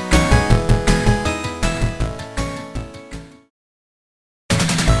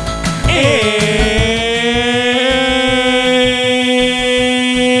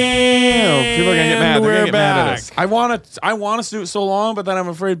 I want us to do it so long, but then I'm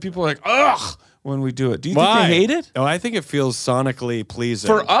afraid people are like, ugh, when we do it. Do you think they hate it? Oh, I think it feels sonically pleasing.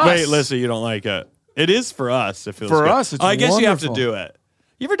 For us. Wait, Lisa, you don't like it. It is for us. It feels for good. us, it's I guess wonderful. You have to do it.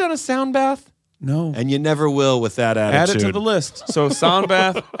 You ever done a sound bath? No. And you never will with that attitude. Add it to the list. So sound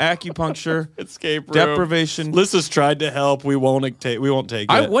bath, acupuncture, escape room, deprivation. Lisa's tried to help. We won't take it.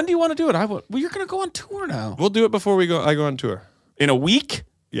 When do you want to do it? Well, you're going to go on tour now. We'll do it before I go on tour. In a week?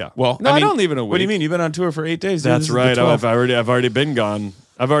 Yeah. Well, no, I don't leave in a week. What do you mean? You've been on tour for 8 days. That's right. I've already been gone.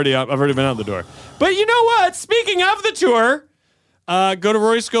 I've already been out the door. But you know what? Speaking of the tour, go to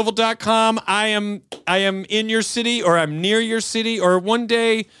RoryScovel.com. I am in your city, or I'm near your city, or one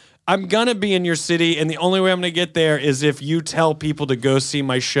day I'm gonna be in your city, and the only way I'm gonna get there is if you tell people to go see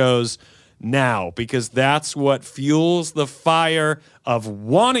my shows now, because that's what fuels the fire of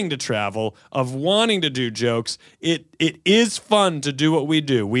wanting to travel, of wanting to do jokes. It is fun to do what we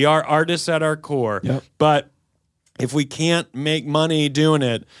do. We are artists at our core. Yep. But if we can't make money doing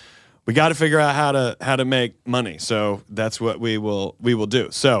it, we got to figure out how to make money. So that's what we will do.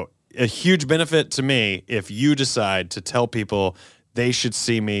 So a huge benefit to me if you decide to tell people they should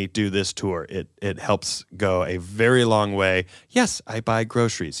see me do this tour. It helps go a very long way. Yes, I buy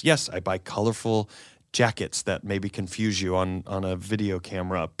groceries. Yes, I buy colorful jackets that maybe confuse you on a video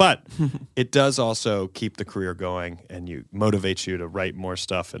camera. But it does also keep the career going, and motivates you to write more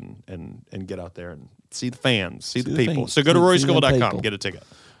stuff and get out there and see the fans, see the people. So go to RoryScovel.com, get a ticket.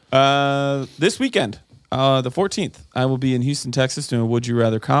 This weekend, the 14th, I will be in Houston, Texas doing a Would You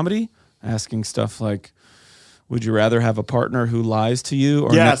Rather comedy, asking stuff like, would you rather have a partner who lies to you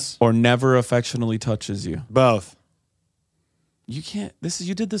or never affectionately touches you? Both. You can't.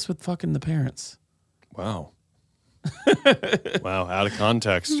 You did this with fucking the parents. Wow. Wow, out of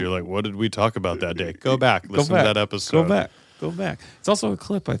context. You're like, what did we talk about that day? Go back. Listen to that episode. Go back. It's also a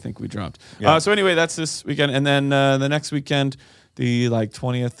clip I think we dropped. Yeah. So anyway, that's this weekend. And then the next weekend, the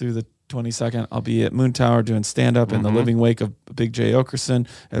 20th through the 22nd, I'll be at Moon Tower doing stand-up in the living wake of Big J. Okerson,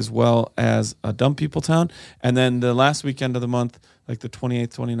 as well as Dumb People Town. And then the last weekend of the month, like the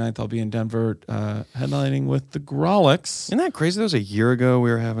 28th, 29th, I'll be in Denver headlining with the Grolics. Isn't that crazy? That was a year ago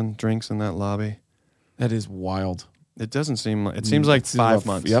we were having drinks in that lobby. That is wild. It doesn't seem like... It seems like 5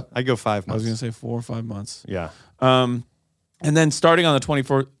 months. Yep. I go 5 months. I was going to say 4 or 5 months. Yeah. And then starting on the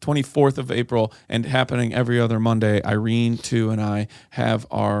 24th of April and happening every other Monday, Irene, Tu, and I have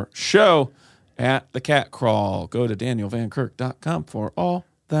our show at the Cat Crawl. Go to danielvankirk.com for all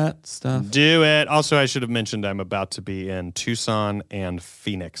that stuff. Do it. Also, I should have mentioned I'm about to be in Tucson and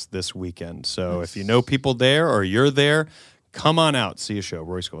Phoenix this weekend. So if you know people there or you're there, come on out. See a show,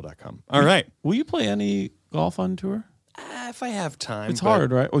 RoryScovel.com. All right. Will you play any golf on tour? if I have time. It's but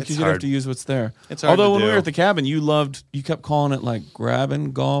hard, right? Well, it's because you'd have hard. to use what's there. It's hard Although to when we do. were at the cabin, you kept calling it like grab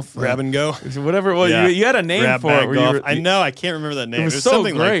and golf. Grab and go. Whatever it was. Yeah. You had a name Grab for bag it. Where golf. you were, I know. I can't remember that name. was It was so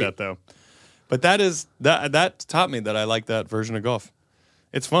something great. like that, though. But that taught me that I like that version of golf.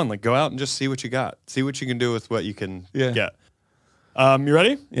 It's fun. Like, go out and just see what you got. See what you can do with what you can get. You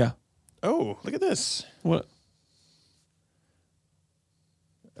ready? Yeah. Oh, look at this. What?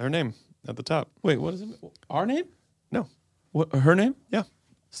 Her name at the top. Wait, what is it? Our name? No. What? Her name? Yeah.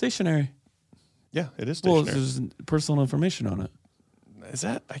 Stationary. Yeah, it is Well, stationary. there's personal information on it. Is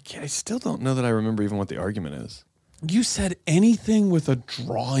that? I still don't know that I remember even what the argument is. You said anything with a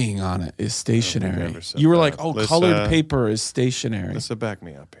drawing on it is stationary. ever said You were that. like, oh, Let's, colored paper is stationary. Let's back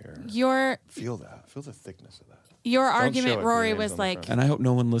me up here. Your Feel that. Feel the thickness of that. your show argument, it, Rory, your name's was on the like, front. And I hope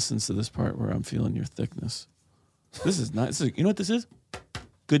no one listens to this part where I'm feeling your thickness. This is not. You know what this is?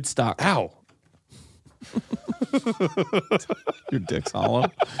 Good stock. Ow. Your dick's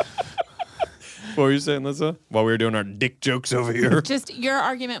hollow. What were you saying, Lisa? While we were doing our dick jokes over here. just your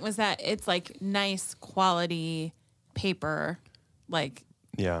argument was that it's like nice quality paper, like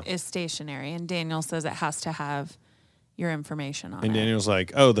Yeah. is stationary, and Daniel says it has to have your information on And it. Daniel's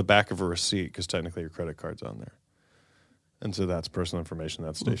like, oh, the back of a receipt, because technically your credit card's on there. And so that's personal information.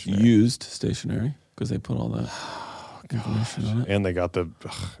 That's stationary. Used stationary because they put all that information on it. And they got the...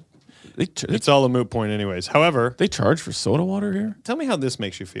 They it's all a moot point anyways. However, they charge for soda water here? tell me how this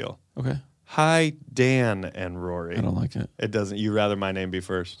makes you feel. Okay. Hi, Dan and Rory. I don't like it. It doesn't. You rather my name be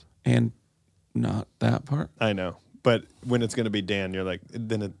first. And not that part? I know. But when it's going to be Dan, you're like,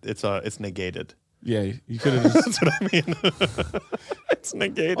 then it's negated. Yeah, you could have just... That's what I mean. It's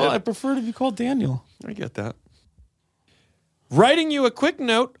negated. Well, I prefer to be called Daniel. I get that. Writing you a quick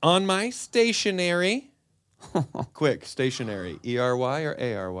note on my stationery. Quick, stationery. E-R-Y or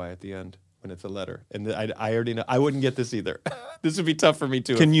A-R-Y at the end when it's a letter. And I already know. I wouldn't get this either. This would be tough for me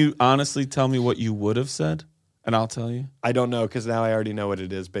too. Can you honestly tell me what you would have said? And I'll tell you. I don't know because now I already know what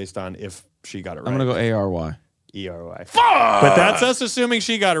it is based on if she got it right. I'm going to go A-R-Y. E-R-Y. But that's us assuming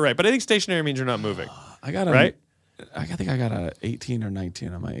she got it right. But I think stationary means you're not moving. I got right? I think I got a 18 or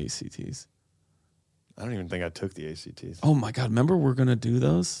 19 on my ACTs. I don't even think I took the ACTs. Oh my God. Remember we're going to do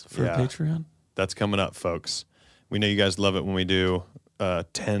those for Yeah. Patreon? That's coming up, folks. We know you guys love it when we do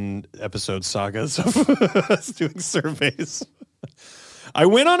 10 episode sagas of us doing surveys. I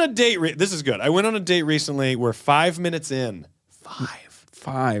went on a date. This is good. I went on a date recently. We're 5 minutes in. Five.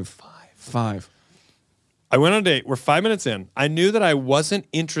 I went on a date. We're 5 minutes in. I knew that I wasn't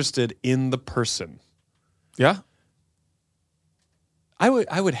interested in the person. Yeah? I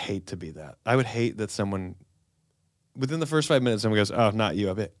would hate to be that. I would hate that someone, within the first 5 minutes, someone goes, oh, not you.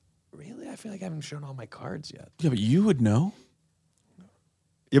 I bet, really? I feel like I haven't shown all my cards yet. Yeah, but you would know.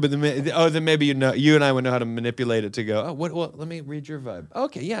 Yeah, but then maybe you and I would know how to manipulate it to go, oh, what? Well, let me read your vibe.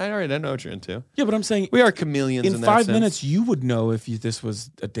 Okay, yeah, all right, I know what you're into. Yeah, but I'm saying We are chameleons in in that 5 sense. minutes you would know if this was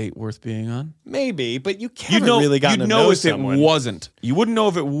a date worth being on. Maybe, but you haven't really gotten you'd to know know if someone. it wasn't. You wouldn't know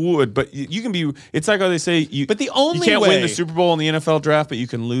if it would, but you can be. It's like how they say you. But the only you can't way- win the Super Bowl in the NFL draft, but you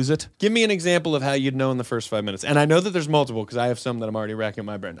can lose it. Give me an example of how you'd know in the first 5 minutes. And I know that there's multiple because I have some that I'm already racking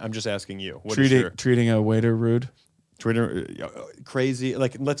my brain. I'm just asking you. What is your Treating a waiter rude. Twitter crazy?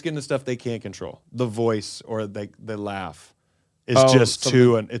 Like, let's get into stuff they can't control. The voice or the laugh is just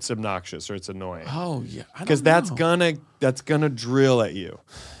too, and it's obnoxious or it's annoying. Oh yeah, Because that's gonna drill at you.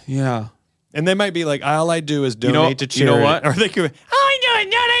 Yeah. And they might be like, all I do is donate know- to charity. you know what? Or they could, all I do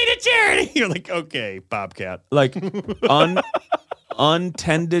is donate to charity. You're like, okay, Bobcat. Like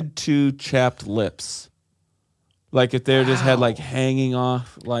untended to chapped lips. Like if they're just had like hanging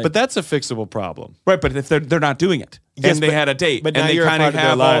off, like. But that's a fixable problem. Right, but if they're not doing it, Yes, and they but- had a date, but and now they you're a kind part of of their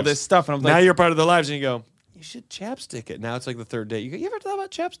have all lives. this stuff, and I'm Now like, you're part of their lives, and you go, you should chapstick it. Now it's like the third date. You go, you ever thought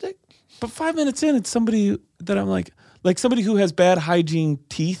about chapstick? but 5 minutes in, it's somebody that I'm like somebody who has bad hygiene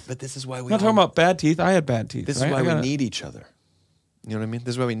teeth. But this is why I'm not talking about bad teeth. I had bad teeth. This right? is why I we gotta- need each other. You know what I mean?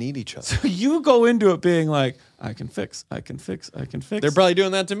 This is why we need each other. You go into it being like, I can fix. They're probably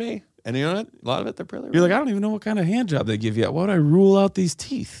doing that to me. And you know what? A lot of it, they're probably You're like, I don't even know what kind of hand job they give you. Why would I rule out these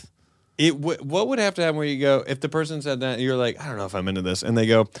teeth? What would have to happen where you go, if the person said that, you're like, I don't know if I'm into this. And they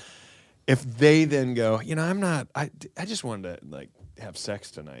go, if they then go, you know, I'm not, I just wanted to like have sex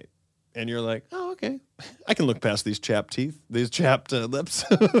tonight. And you're like, oh, okay. I can look past these chapped teeth, these chapped lips.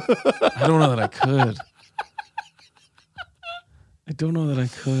 I don't know that I could. I don't know that I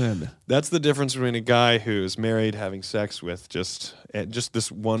could. That's the difference between a guy who's married having sex with just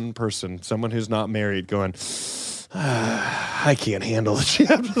this one person, someone who's not married going, I can't handle the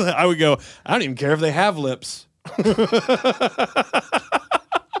chapped. I would go, I don't even care if they have lips.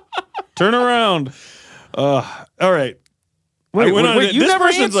 Turn around. All right. Wait, I went on wait, you this never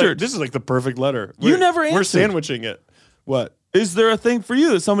person's like, answered. this is like the perfect letter. You never We're answered. sandwiching it. What? Is there a thing for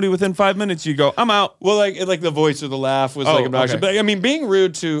you that somebody within 5 minutes you go, I'm out? Well, like the voice or the laugh was like obnoxious. okay. But I mean, being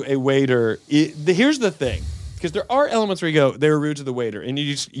rude to a waiter. Here's the thing, because there are elements where you go, they were rude to the waiter, and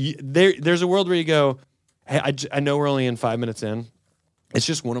there's a world where you go, hey, I know we're only in 5 minutes in. It's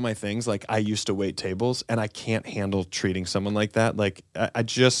just one of my things. Like, I used to wait tables, and I can't handle treating someone like that. Like, I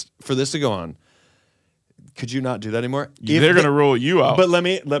just, for this to go on, could you not do that anymore? They're going to rule you out.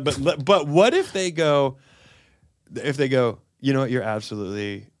 But but what if they go? If they go, you know what? You're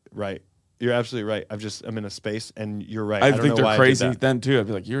absolutely right. You're absolutely right. I'm in a space, and you're right. I don't think know they're why crazy I did that. then too. I'd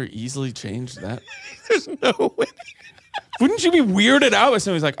be like, you're easily changed that. There's no way. Wouldn't you be weirded out if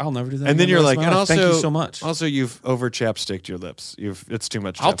somebody's like, I'll never do that? And then again you're the rest like, of my and life. also, thank you so much. Also, you've over chapsticked your lips. It's too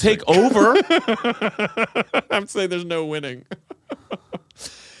much. I'll chapstick. take over. I'm saying there's no winning.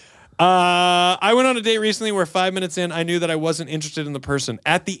 I went on a date recently where 5 minutes in, I knew that I wasn't interested in the person.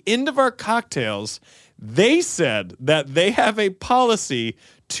 At the end of our cocktails, they said that they have a policy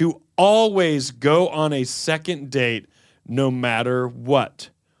to always go on a second date no matter what.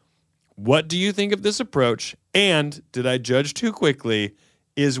 What do you think of this approach? And did I judge too quickly?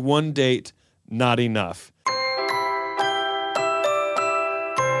 Is one date not enough?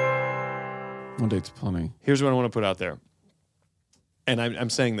 One date's plenty. Here's what I want to put out there. And I'm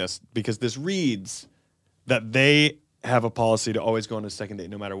saying this because this reads that they have a policy to always go on a second date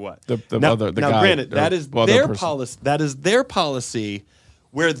no matter what. The now, guy, granted, or that is other their person. policy. That is their policy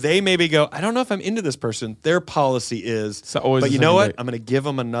where they maybe go, I don't know if I'm into this person. Their policy is, So always but a you know second what? date. I'm going to give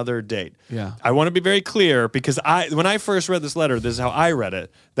them another date. Yeah. I want to be very clear because when I first read this letter, this is how I read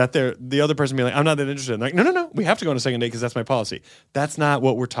it, that the other person being like, I'm not that interested. And like, no, we have to go on a second date because that's my policy. That's not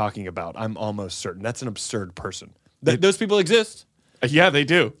what we're talking about. I'm almost certain. That's an absurd person. Those people exist. Yeah, they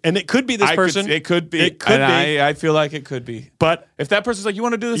do. And it could be this person. It could be. It could and be. I feel like it could be. But if that person's like, you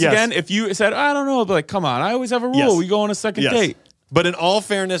want to do this Yes. again? If you said, I don't know, I'll be like, come on, I always have a rule. Yes. We go on a second yes. date. But in all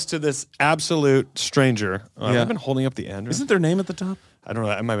fairness to this absolute stranger, Yeah. I've been holding up the address. Isn't their name at the top? I don't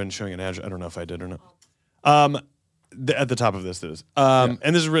know. I might have been showing an address. I don't know if I did or not. At the top of this, it is. And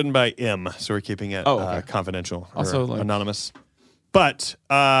this is written by M, so we're keeping it confidential or Also, like- anonymous. But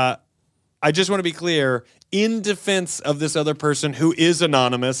I just want to be clear, in defense of this other person who is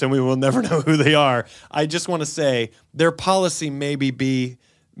anonymous, and we will never know who they are, I just want to say their policy might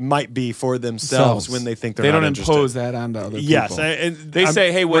be for themselves when they think they're they not don't interested. impose that onto other people. Yes. They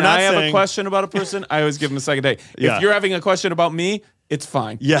say, hey, when we're not I have a saying- question about a person, I always give them a second date. Yeah. If you're having a question about me, it's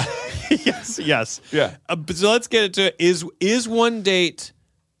fine. Yeah. yes. Yeah. So let's get into is one date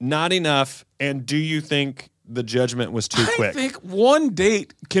not enough, and do you think the judgment was too quick? I think one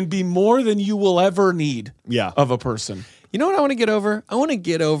date can be more than you will ever need of a person. You know what I want to get over? I want to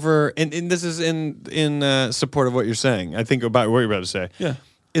get over, and this is in support of what you're saying. I think about what you're about to say. Yeah.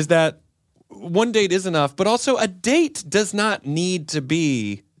 Is that one date is enough, but also a date does not need to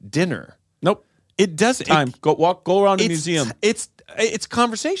be dinner. Nope. It doesn't. Time. Go around a museum. It's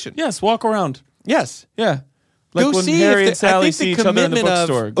conversation. Yes, walk around. Yes. Yeah. Like Go when see Harry if and Sally I think see the each other in the commitment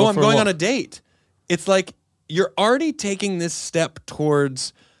bookstore. of, Go I'm for a going walk. on a date. It's like you're already taking this step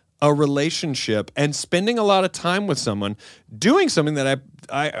towards a relationship and spending a lot of time with someone, doing something that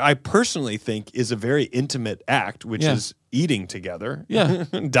I personally think is a very intimate act, which is eating together,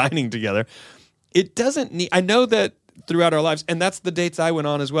 dining together. It doesn't need, I know that throughout our lives, and that's the dates I went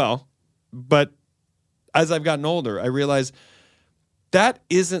on as well, but as I've gotten older, I realize that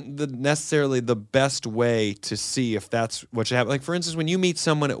isn't necessarily the best way to see if that's what you have. Like, for instance, when you meet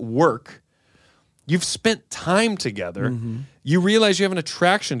someone at work, you've spent time together. Mm-hmm. You realize you have an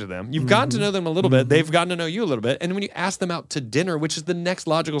attraction to them. You've gotten to know them a little bit. They've gotten to know you a little bit. And when you ask them out to dinner, which is the next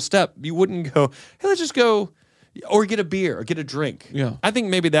logical step, you wouldn't go, hey, let's just go or get a beer or get a drink. Yeah. I think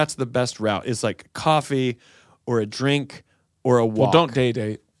maybe that's the best route is like coffee or a drink or a walk. Well, don't day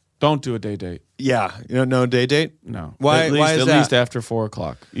date. Don't do a day date. Yeah. No day date? No. Why At is least that? after 4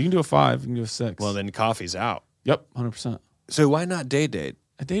 o'clock. You can do a 5. You can do a 6. Well, then coffee's out. Yep, 100%. So why not day date?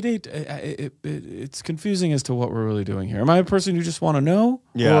 A day date, it's confusing as to what we're really doing here. Am I a person you just want to know?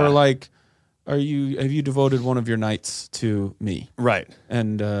 Yeah. Or like, have you devoted one of your nights to me? Right.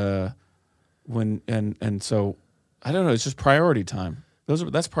 And so I don't know. It's just priority time.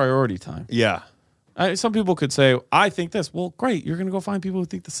 That's priority time. Yeah. Some people could say, I think this. Well, great. You're going to go find people who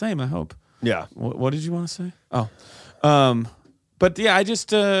think the same, I hope. Yeah. What did you want to say? But yeah, I just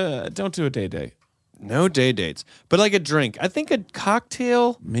don't do a day date. No day dates. But like a drink. I think a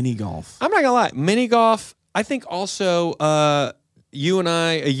cocktail. Mini golf. I'm not going to lie. Mini golf. I think also you and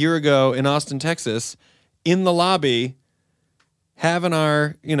I a year ago in Austin, Texas, in the lobby, having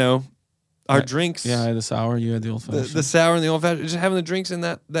our, our drinks. Yeah, I had the sour. You had the old fashioned. The sour and the old fashioned. Just having the drinks in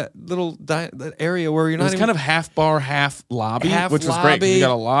that little that area where you're not It was even kind of half bar, half lobby, Half which was great. 'Cause lobby. You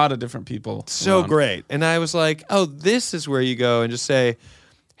got a lot of different people. so around. great. And I was like, oh, this is where you go and just say,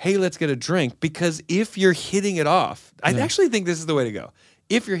 hey, let's get a drink. Because if you're hitting it off, I actually think this is the way to go.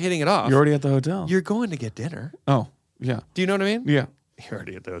 If you're hitting it off, You're already at the hotel. you're going to get dinner. Oh, yeah. Do you know what I mean? Yeah. You're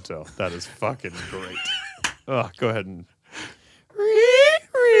already at the hotel. That is fucking great. Oh, go ahead and.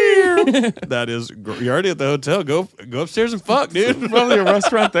 That is. You're already at the hotel. Go upstairs and fuck, dude. Probably a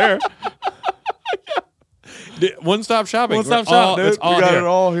restaurant there. One stop shopping. One stop We're all- shop, dude. It's all We got here. it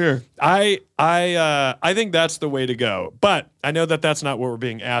all here. I think that's the way to go. But I know that that's not what we're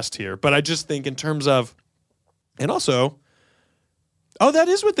being asked here. But I just think in terms of, and also, oh, that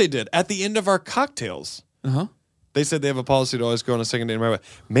is what they did at the end of our cocktails. Uh-huh. They said they have a policy to always go on a second date.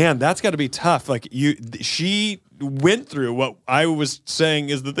 Man, that's got to be tough. Like she went through what I was saying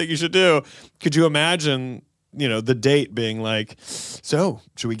is the thing you should do. Could you imagine, the date being like, so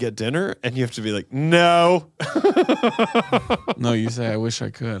should we get dinner? And you have to be like, no. No, you say, I wish I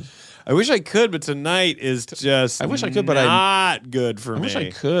could. I wish I could, but tonight is just I wish I could, but not good for I me. wish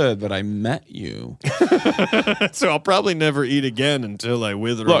I could, but I met you. So I'll probably never eat again until I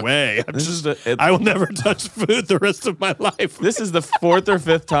wither Look, away. this I will never touch food the rest of my life. This is the fourth or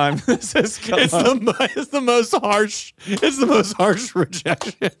fifth time this has come It's up. the most harsh. It's the most harsh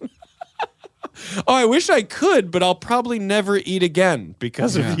rejection. Oh, I wish I could, but I'll probably never eat again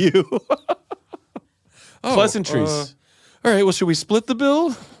because of you. Pleasantries. All right. Well, should we split the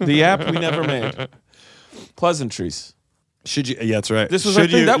bill? The app we never made. Pleasantries. Should you? Yeah, that's right. This was Should our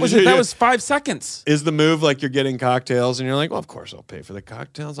thing. you- That was should it. That you- was 5 seconds. Is the move like you're getting cocktails and you're like, well, of course I'll pay for the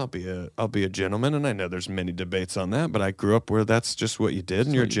cocktails. I'll be a gentleman, and I know there's many debates on that, but I grew up where that's just what you did,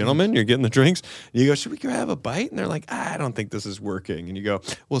 and you're a gentleman. You're getting the drinks. And you go, should we grab a bite? And they're like, I don't think this is working. And you go,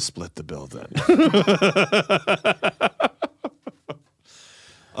 we'll split the bill then.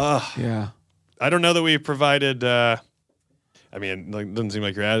 Yeah. I don't know that we provided. I mean, it doesn't seem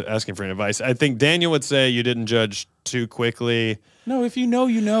like you're asking for any advice. I think Daniel would say you didn't judge too quickly. No, if you know,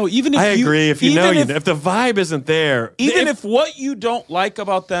 you know. Even if I agree. If you know, even if the vibe isn't there, even if what you don't like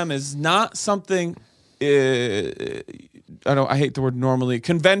about them is not something, I hate the word normally,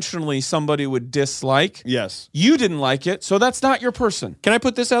 conventionally somebody would dislike. Yes. You didn't like it, so that's not your person. Can I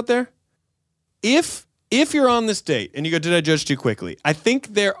put this out there? If you're on this date and you go, did I judge too quickly? I think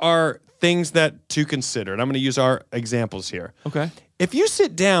there are things that to consider, and I'm going to use our examples here. Okay. If you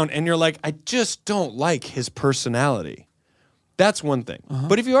sit down and you're like, I just don't like his personality, that's one thing.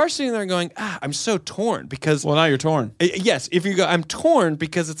 But if you are sitting there going, I'm so torn because... Well, now you're torn. Yes, if you go, I'm torn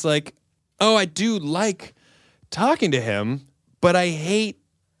because it's like, oh, I do like talking to him, but I hate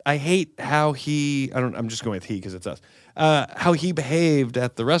how he, I'm just going with he because it's us, how he behaved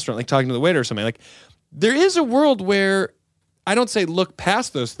at the restaurant, like talking to the waiter or something. Like, there is a world where I don't say look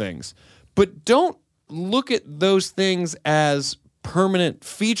past those things, but don't look at those things as permanent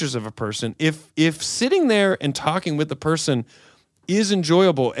features of a person. If sitting there and talking with the person is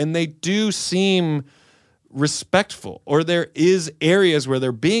enjoyable and they do seem respectful, or there is areas where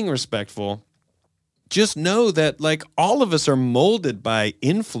they're being respectful, just know that like all of us are molded by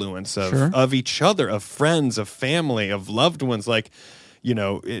influence of each other, of friends, of family, of loved ones, like,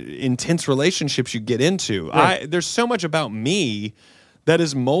 intense relationships you get into. Right. There's so much about me that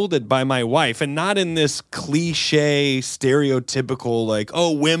is molded by my wife, and not in this cliche, stereotypical, like,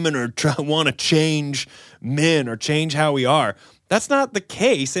 oh, women want to change men or change how we are. That's not the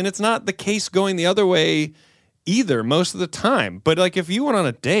case, and it's not the case going the other way either most of the time. But like if you went on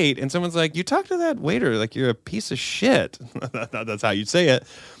a date and someone's like, you talk to that waiter like you're a piece of shit. That's how you'd say it.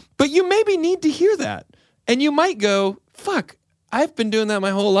 But you maybe need to hear that. And you might go, fuck, I've been doing that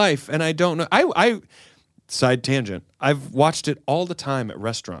my whole life and I don't know. I side tangent. I've watched it all the time at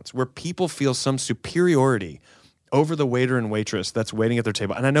restaurants where people feel some superiority over the waiter and waitress that's waiting at their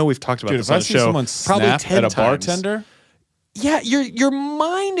table. And I know we've talked about Dude, this if on I the see show someone probably snap 10 at a times. bartender, Yeah, your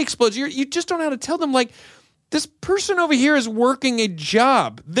mind explodes. You just don't know how to tell them, like, this person over here is working a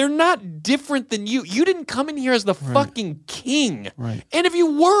job. They're not different than you. You didn't come in here as the fucking king. Right. And if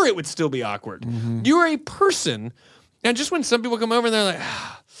you were, it would still be awkward. You are a person. And just when some people come over and they're like,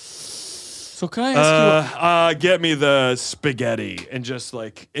 so can I ask you? get me the spaghetti. And just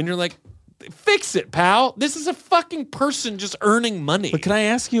like, and you're like, fix it, pal. This is a fucking person just earning money. But can I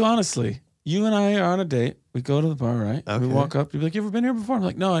ask you honestly? You and I are on a date. We go to the bar, right? Okay. We walk up. You'd be like, you ever been here before? I'm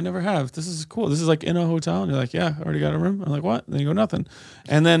like, no, I never have. This is cool. This is like in a hotel. And you're like, yeah, I already got a room. I'm like, what? And then you go, nothing.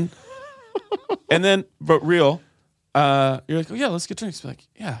 And then, but real, you're like, oh yeah, let's get drinks. Be like,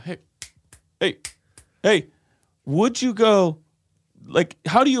 yeah, hey, would you go like,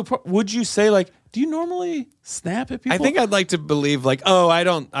 how do you, would you say, like, do you normally snap at people? I think I'd like to believe, like, oh, I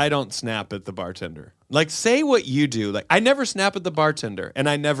don't snap at the bartender. Like, say what you do. Like, I never snap at the bartender, and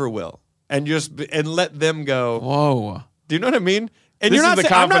I never will. And let them go. Whoa. Do you know what I mean? And This you're not is the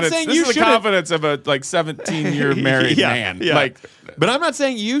saying, I'm not confidence. saying This you is the shouldn't. confidence of a like 17-year married man. Yeah. Like, but I'm not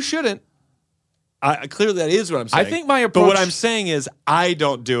saying you shouldn't. Clearly, that is what I'm saying. I think my But what approach- I'm saying is, I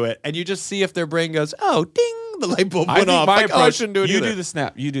don't do it, and you just see if their brain goes, "Oh, ding!" The light bulb I went think off. my Like, oh, I approach, shouldn't do it you either. do the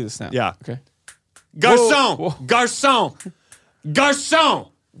snap. You do the snap. Yeah. Okay. Garçon, Whoa. garçon, garçon,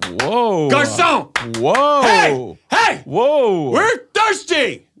 Whoa. garçon. Whoa. Hey, Whoa. we're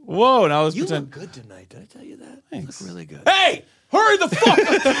thirsty. Whoa. Now let's You pretend. look good tonight. Did I tell you that? Thanks. You look really good. Hey, hurry the fuck.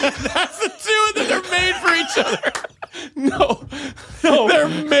 That's the two, and then they're made for each other. No. They're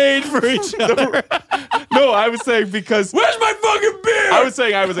made for each other. No, I was saying because Where's my fucking beer? I was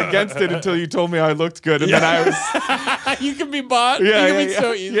saying I was against it until you told me I looked good, and then I was. You can be bought. Yeah, you can be yeah,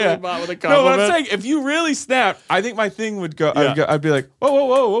 so yeah. easily Yeah. bought with a No, compliment. but I'm saying if you really snap, I think my thing would go. Yeah. I'd be like,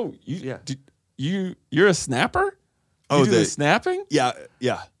 whoa. Yeah. You're a snapper? Oh, you do the snapping? yeah.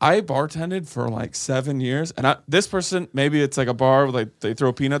 I bartended for like 7 years, and this person, maybe it's like a bar where they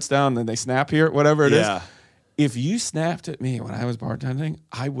throw peanuts down and then they snap here, whatever it is. Yeah. If you snapped at me when I was bartending,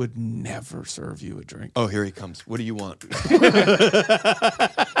 I would never serve you a drink. Oh, here he comes. What do you want?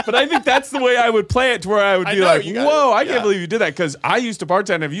 But I think that's the way I would play it, to where I would I be know, like, you got whoa, it. I Yeah. can't believe you did that, because I used to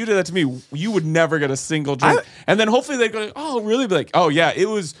bartend. If you did that to me, you would never get a single drink. And then hopefully they'd go, oh, really? Be like, oh, yeah, it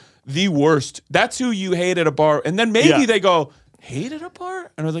was the worst. That's who you hate at a bar. And then maybe Yeah. they go, hate at a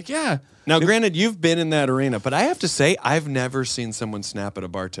bar? And I was like, yeah. Now, granted, you've been in that arena, but I have to say, I've never seen someone snap at a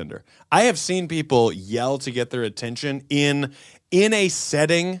bartender. I have seen people yell to get their attention in a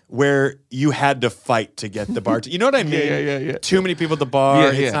setting where you had to fight to get the bartender. You know what I mean? Yeah. Too many people at the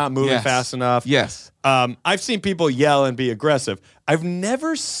bar. Yeah. It's not moving Yes. fast enough. Yes. I've seen people yell and be aggressive. I've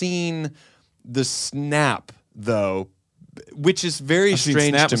never seen the snap, though, which is very I've seen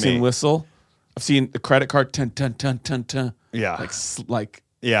strange snap, to I've me. seen whistle. I've seen the credit card, ton. Yeah. Like,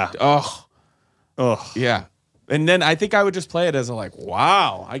 Yeah. oh, yeah. And then I think I would just play it as a like,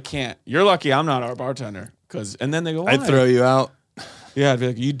 wow, I can't. You're lucky I'm not our bartender. And then they go, why? I'd throw you out. Yeah, I'd be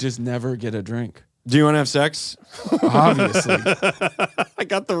like, you just never get a drink. Do you want to have sex? Obviously. I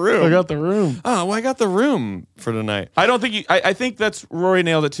got the room. I got the room. Oh, well, I got the room for tonight. I don't think I think that's Rory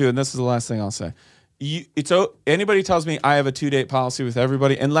nailed it too, and this is the last thing I'll say. Anybody tells me I have a 2-date policy with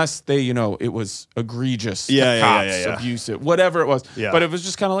everybody, unless they, it was egregious, cops, abusive, whatever it was. Yeah. But it was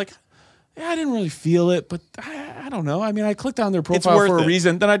just kind of like, yeah, I didn't really feel it, but I don't know. I mean, I clicked on their profile worth for a it.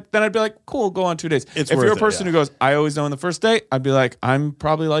 reason. Then I'd be like, cool, go on 2 days. It's if worth you're a it, person yeah. who goes, I always know on the first date, I'd be like, I'm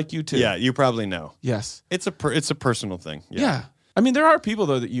probably like you too. Yeah, you probably know. Yes. It's a personal thing. Yeah. I mean, there are people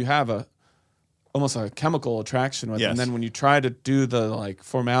though that you have almost a chemical attraction with, Yes. and then when you try to do the like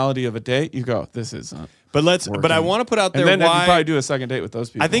formality of a date, you go, this isn't. But I want to put out there and then why you probably do a second date with those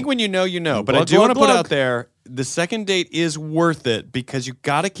people. I think when you know, you know. But I Glug, do want to glug, put glug. out there the second date is worth it, because you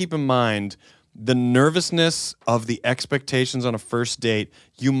got to keep in mind the nervousness of the expectations on a first date.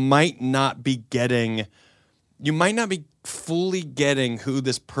 You might not be fully getting who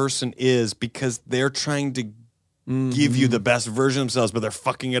this person is, because they're trying to give you the best version of themselves, but they're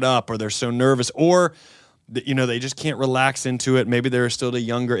fucking it up, or they're so nervous, or they just can't relax into it. Maybe they're still at a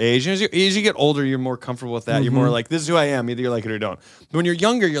younger age. As you get older, you're more comfortable with that. You're more like, this is who I am. Either you like it or don't. But when you're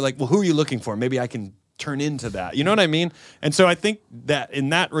younger, you're like, well, who are you looking for? Maybe I can turn into that. You know what I mean? And so I think that in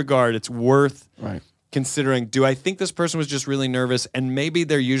that regard, it's worth considering, do I think this person was just really nervous, and maybe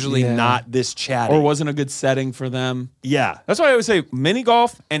they're usually not this chatty? or wasn't a good setting for them. Yeah. That's why I always say mini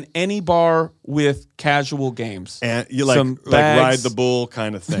golf and any bar with casual games. And you Some like bags. ride the bull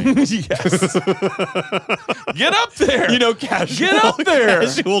kind of thing. Yes. Get up there. Casual. Get up there.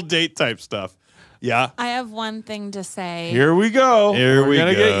 Casual date type stuff. Yeah. I have one thing to say. Here we go. Here We're we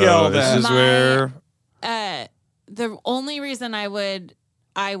gonna go. get yelled This at. is where The only reason I would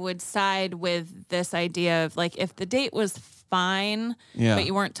side with this idea of like, if the date was fine, but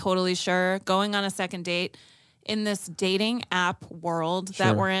you weren't totally sure, going on a second date in this dating app world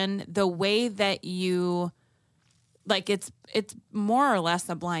that we're in, the way that you like, it's more or less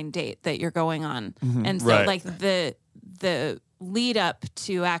a blind date that you're going on. And so like the lead up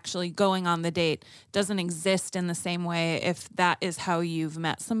to actually going on the date doesn't exist in the same way if that is how you've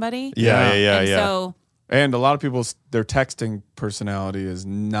met somebody. Yeah. So And a lot of people's their texting personality is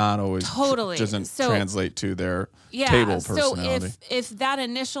not always Totally. doesn't So- translate to their table personality. So if that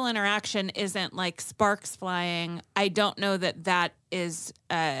initial interaction isn't like sparks flying, I don't know that is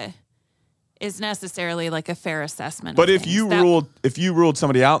necessarily like a fair assessment. But of if things. you ruled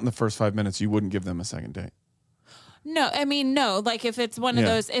somebody out in the first 5 minutes, you wouldn't give them a second date. No, I mean, no. Like if it's one of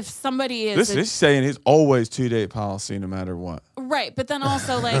those, if somebody is This is saying it's always 2-date policy no matter what. Right, but then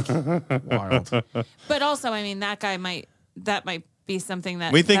also like Wild. But also, I mean, that might be something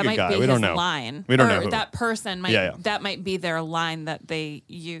that We think that a might guy. be We his don't know. line. We don't or know who. that person might that might be their line that they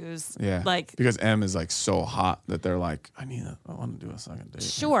use. Yeah. Like because M is like so hot that they're like, I want to do a second date.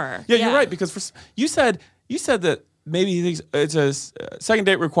 Sure. Yeah, you're right. Because you said that maybe he thinks it's a second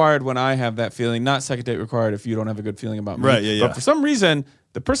date required when I have that feeling, not second date required if you don't have a good feeling about me. Right, yeah. But for some reason,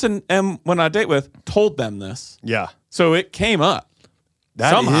 the person M went on a date with told them this. Yeah. So it came up.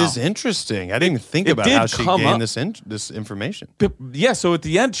 That somehow. is interesting. I didn't even think it about did how she come gained up. this information. But yeah, so at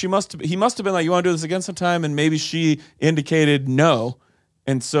the end, he must have been like, "You want to do this again sometime?" And maybe she indicated no,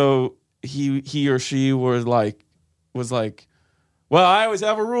 and so he or she was like, "Well, I always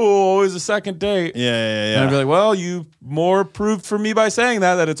have a rule, always a second date." Yeah. And I'd be like, "Well, you more proved for me by saying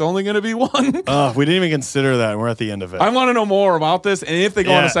that it's only going to be one." Oh, we didn't even consider that, and we're at the end of it. I want to know more about this, and if they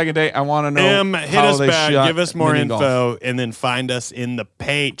go on a second date, I want to know. Hit how us they back, shot give us more mini info, golf. and then find us in the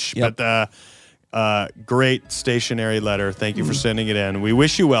page. Yep. But great stationary letter. Thank you for sending it in. We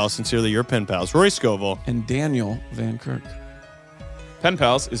wish you well. Sincerely, your pen pals, Roy Scovel and Daniel Van Kirk. Pen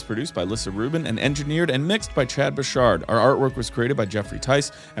Pals is produced by Lissa Rubin and engineered and mixed by Chad Bouchard. Our artwork was created by Jeffrey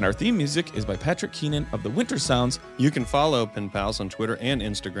Tice, and our theme music is by Patrick Keenan of The Winter Sounds. You can follow Pen Pals on Twitter and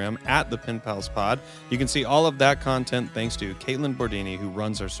Instagram at the Pen Pals Pod. You can see all of that content thanks to Caitlin Bordini, who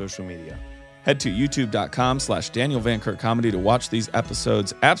runs our social media. Head to youtube.com/Daniel Van Kirk Comedy to watch these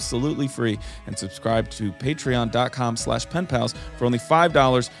episodes absolutely free, and subscribe to patreon.com/penpals. For only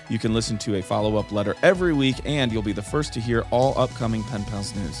 $5, you can listen to a follow-up letter every week, and you'll be the first to hear all upcoming Pen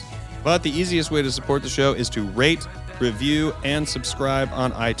Pals news. But the easiest way to support the show is to rate, review, and subscribe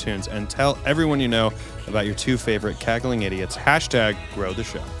on iTunes, and tell everyone you know about your two favorite cackling idiots. #grow the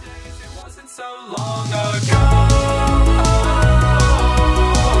show. It wasn't so long ago.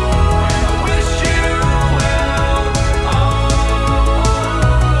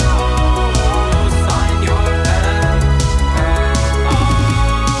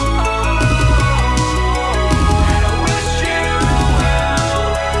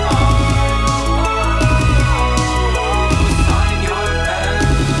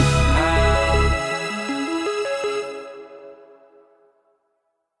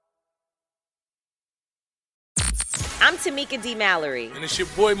 I'm Tamika D. Mallory. And it's your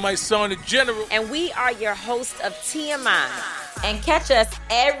boy, my son, the General. And we are your hosts of TMI. And catch us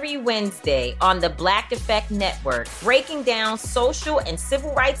every Wednesday on the Black Effect Network, breaking down social and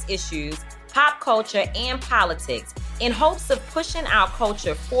civil rights issues, pop culture, and politics in hopes of pushing our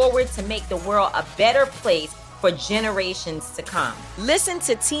culture forward to make the world a better place for generations to come. Listen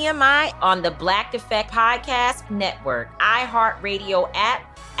to TMI on the Black Effect Podcast Network, iHeartRadio app,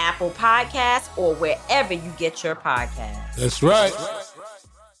 Apple Podcasts, or wherever you get your podcasts. That's right.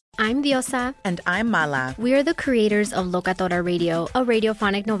 I'm Diosa. And I'm Mala. We are the creators of Locatora Radio, a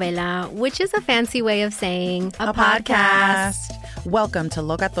radiophonic novela, which is a fancy way of saying a podcast. Welcome to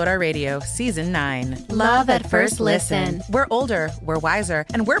Locatora Radio, Season 9. Love at first listen. We're older, we're wiser,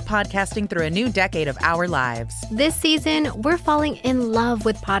 and we're podcasting through a new decade of our lives. This season, we're falling in love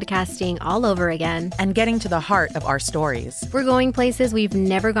with podcasting all over again. And getting to the heart of our stories. We're going places we've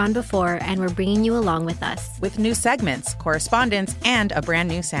never gone before, and we're bringing you along with us. With new segments, correspondence, and a brand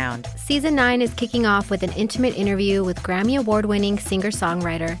new sound. Season 9 is kicking off with an intimate interview with Grammy Award-winning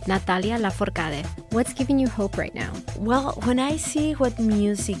singer-songwriter Natalia Lafourcade. What's giving you hope right now? Well, when I see what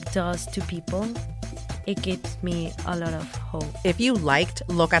music does to people, it gives me a lot of hope. If you liked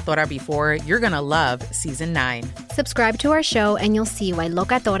Locatora before, you're going to love Season 9. Subscribe to our show and you'll see why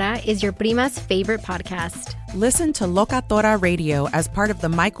Locatora is your prima's favorite podcast. Listen to Locatora Radio as part of the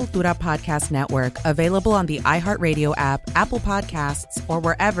My Cultura Podcast Network, available on the iHeartRadio app, Apple Podcasts, or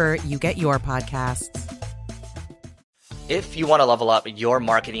wherever you get your podcasts. If you want to level up your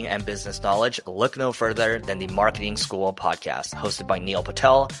marketing and business knowledge, look no further than the Marketing School podcast, hosted by Neil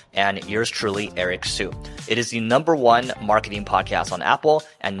Patel and yours truly, Eric Su. It is the #1 marketing podcast on Apple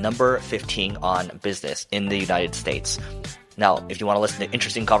and number 15 on business in the United States. Now, if you want to listen to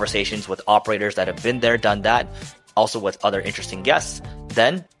interesting conversations with operators that have been there, done that, also with other interesting guests,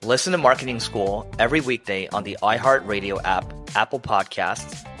 then listen to Marketing School every weekday on the iHeartRadio app, Apple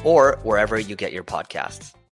Podcasts, or wherever you get your podcasts.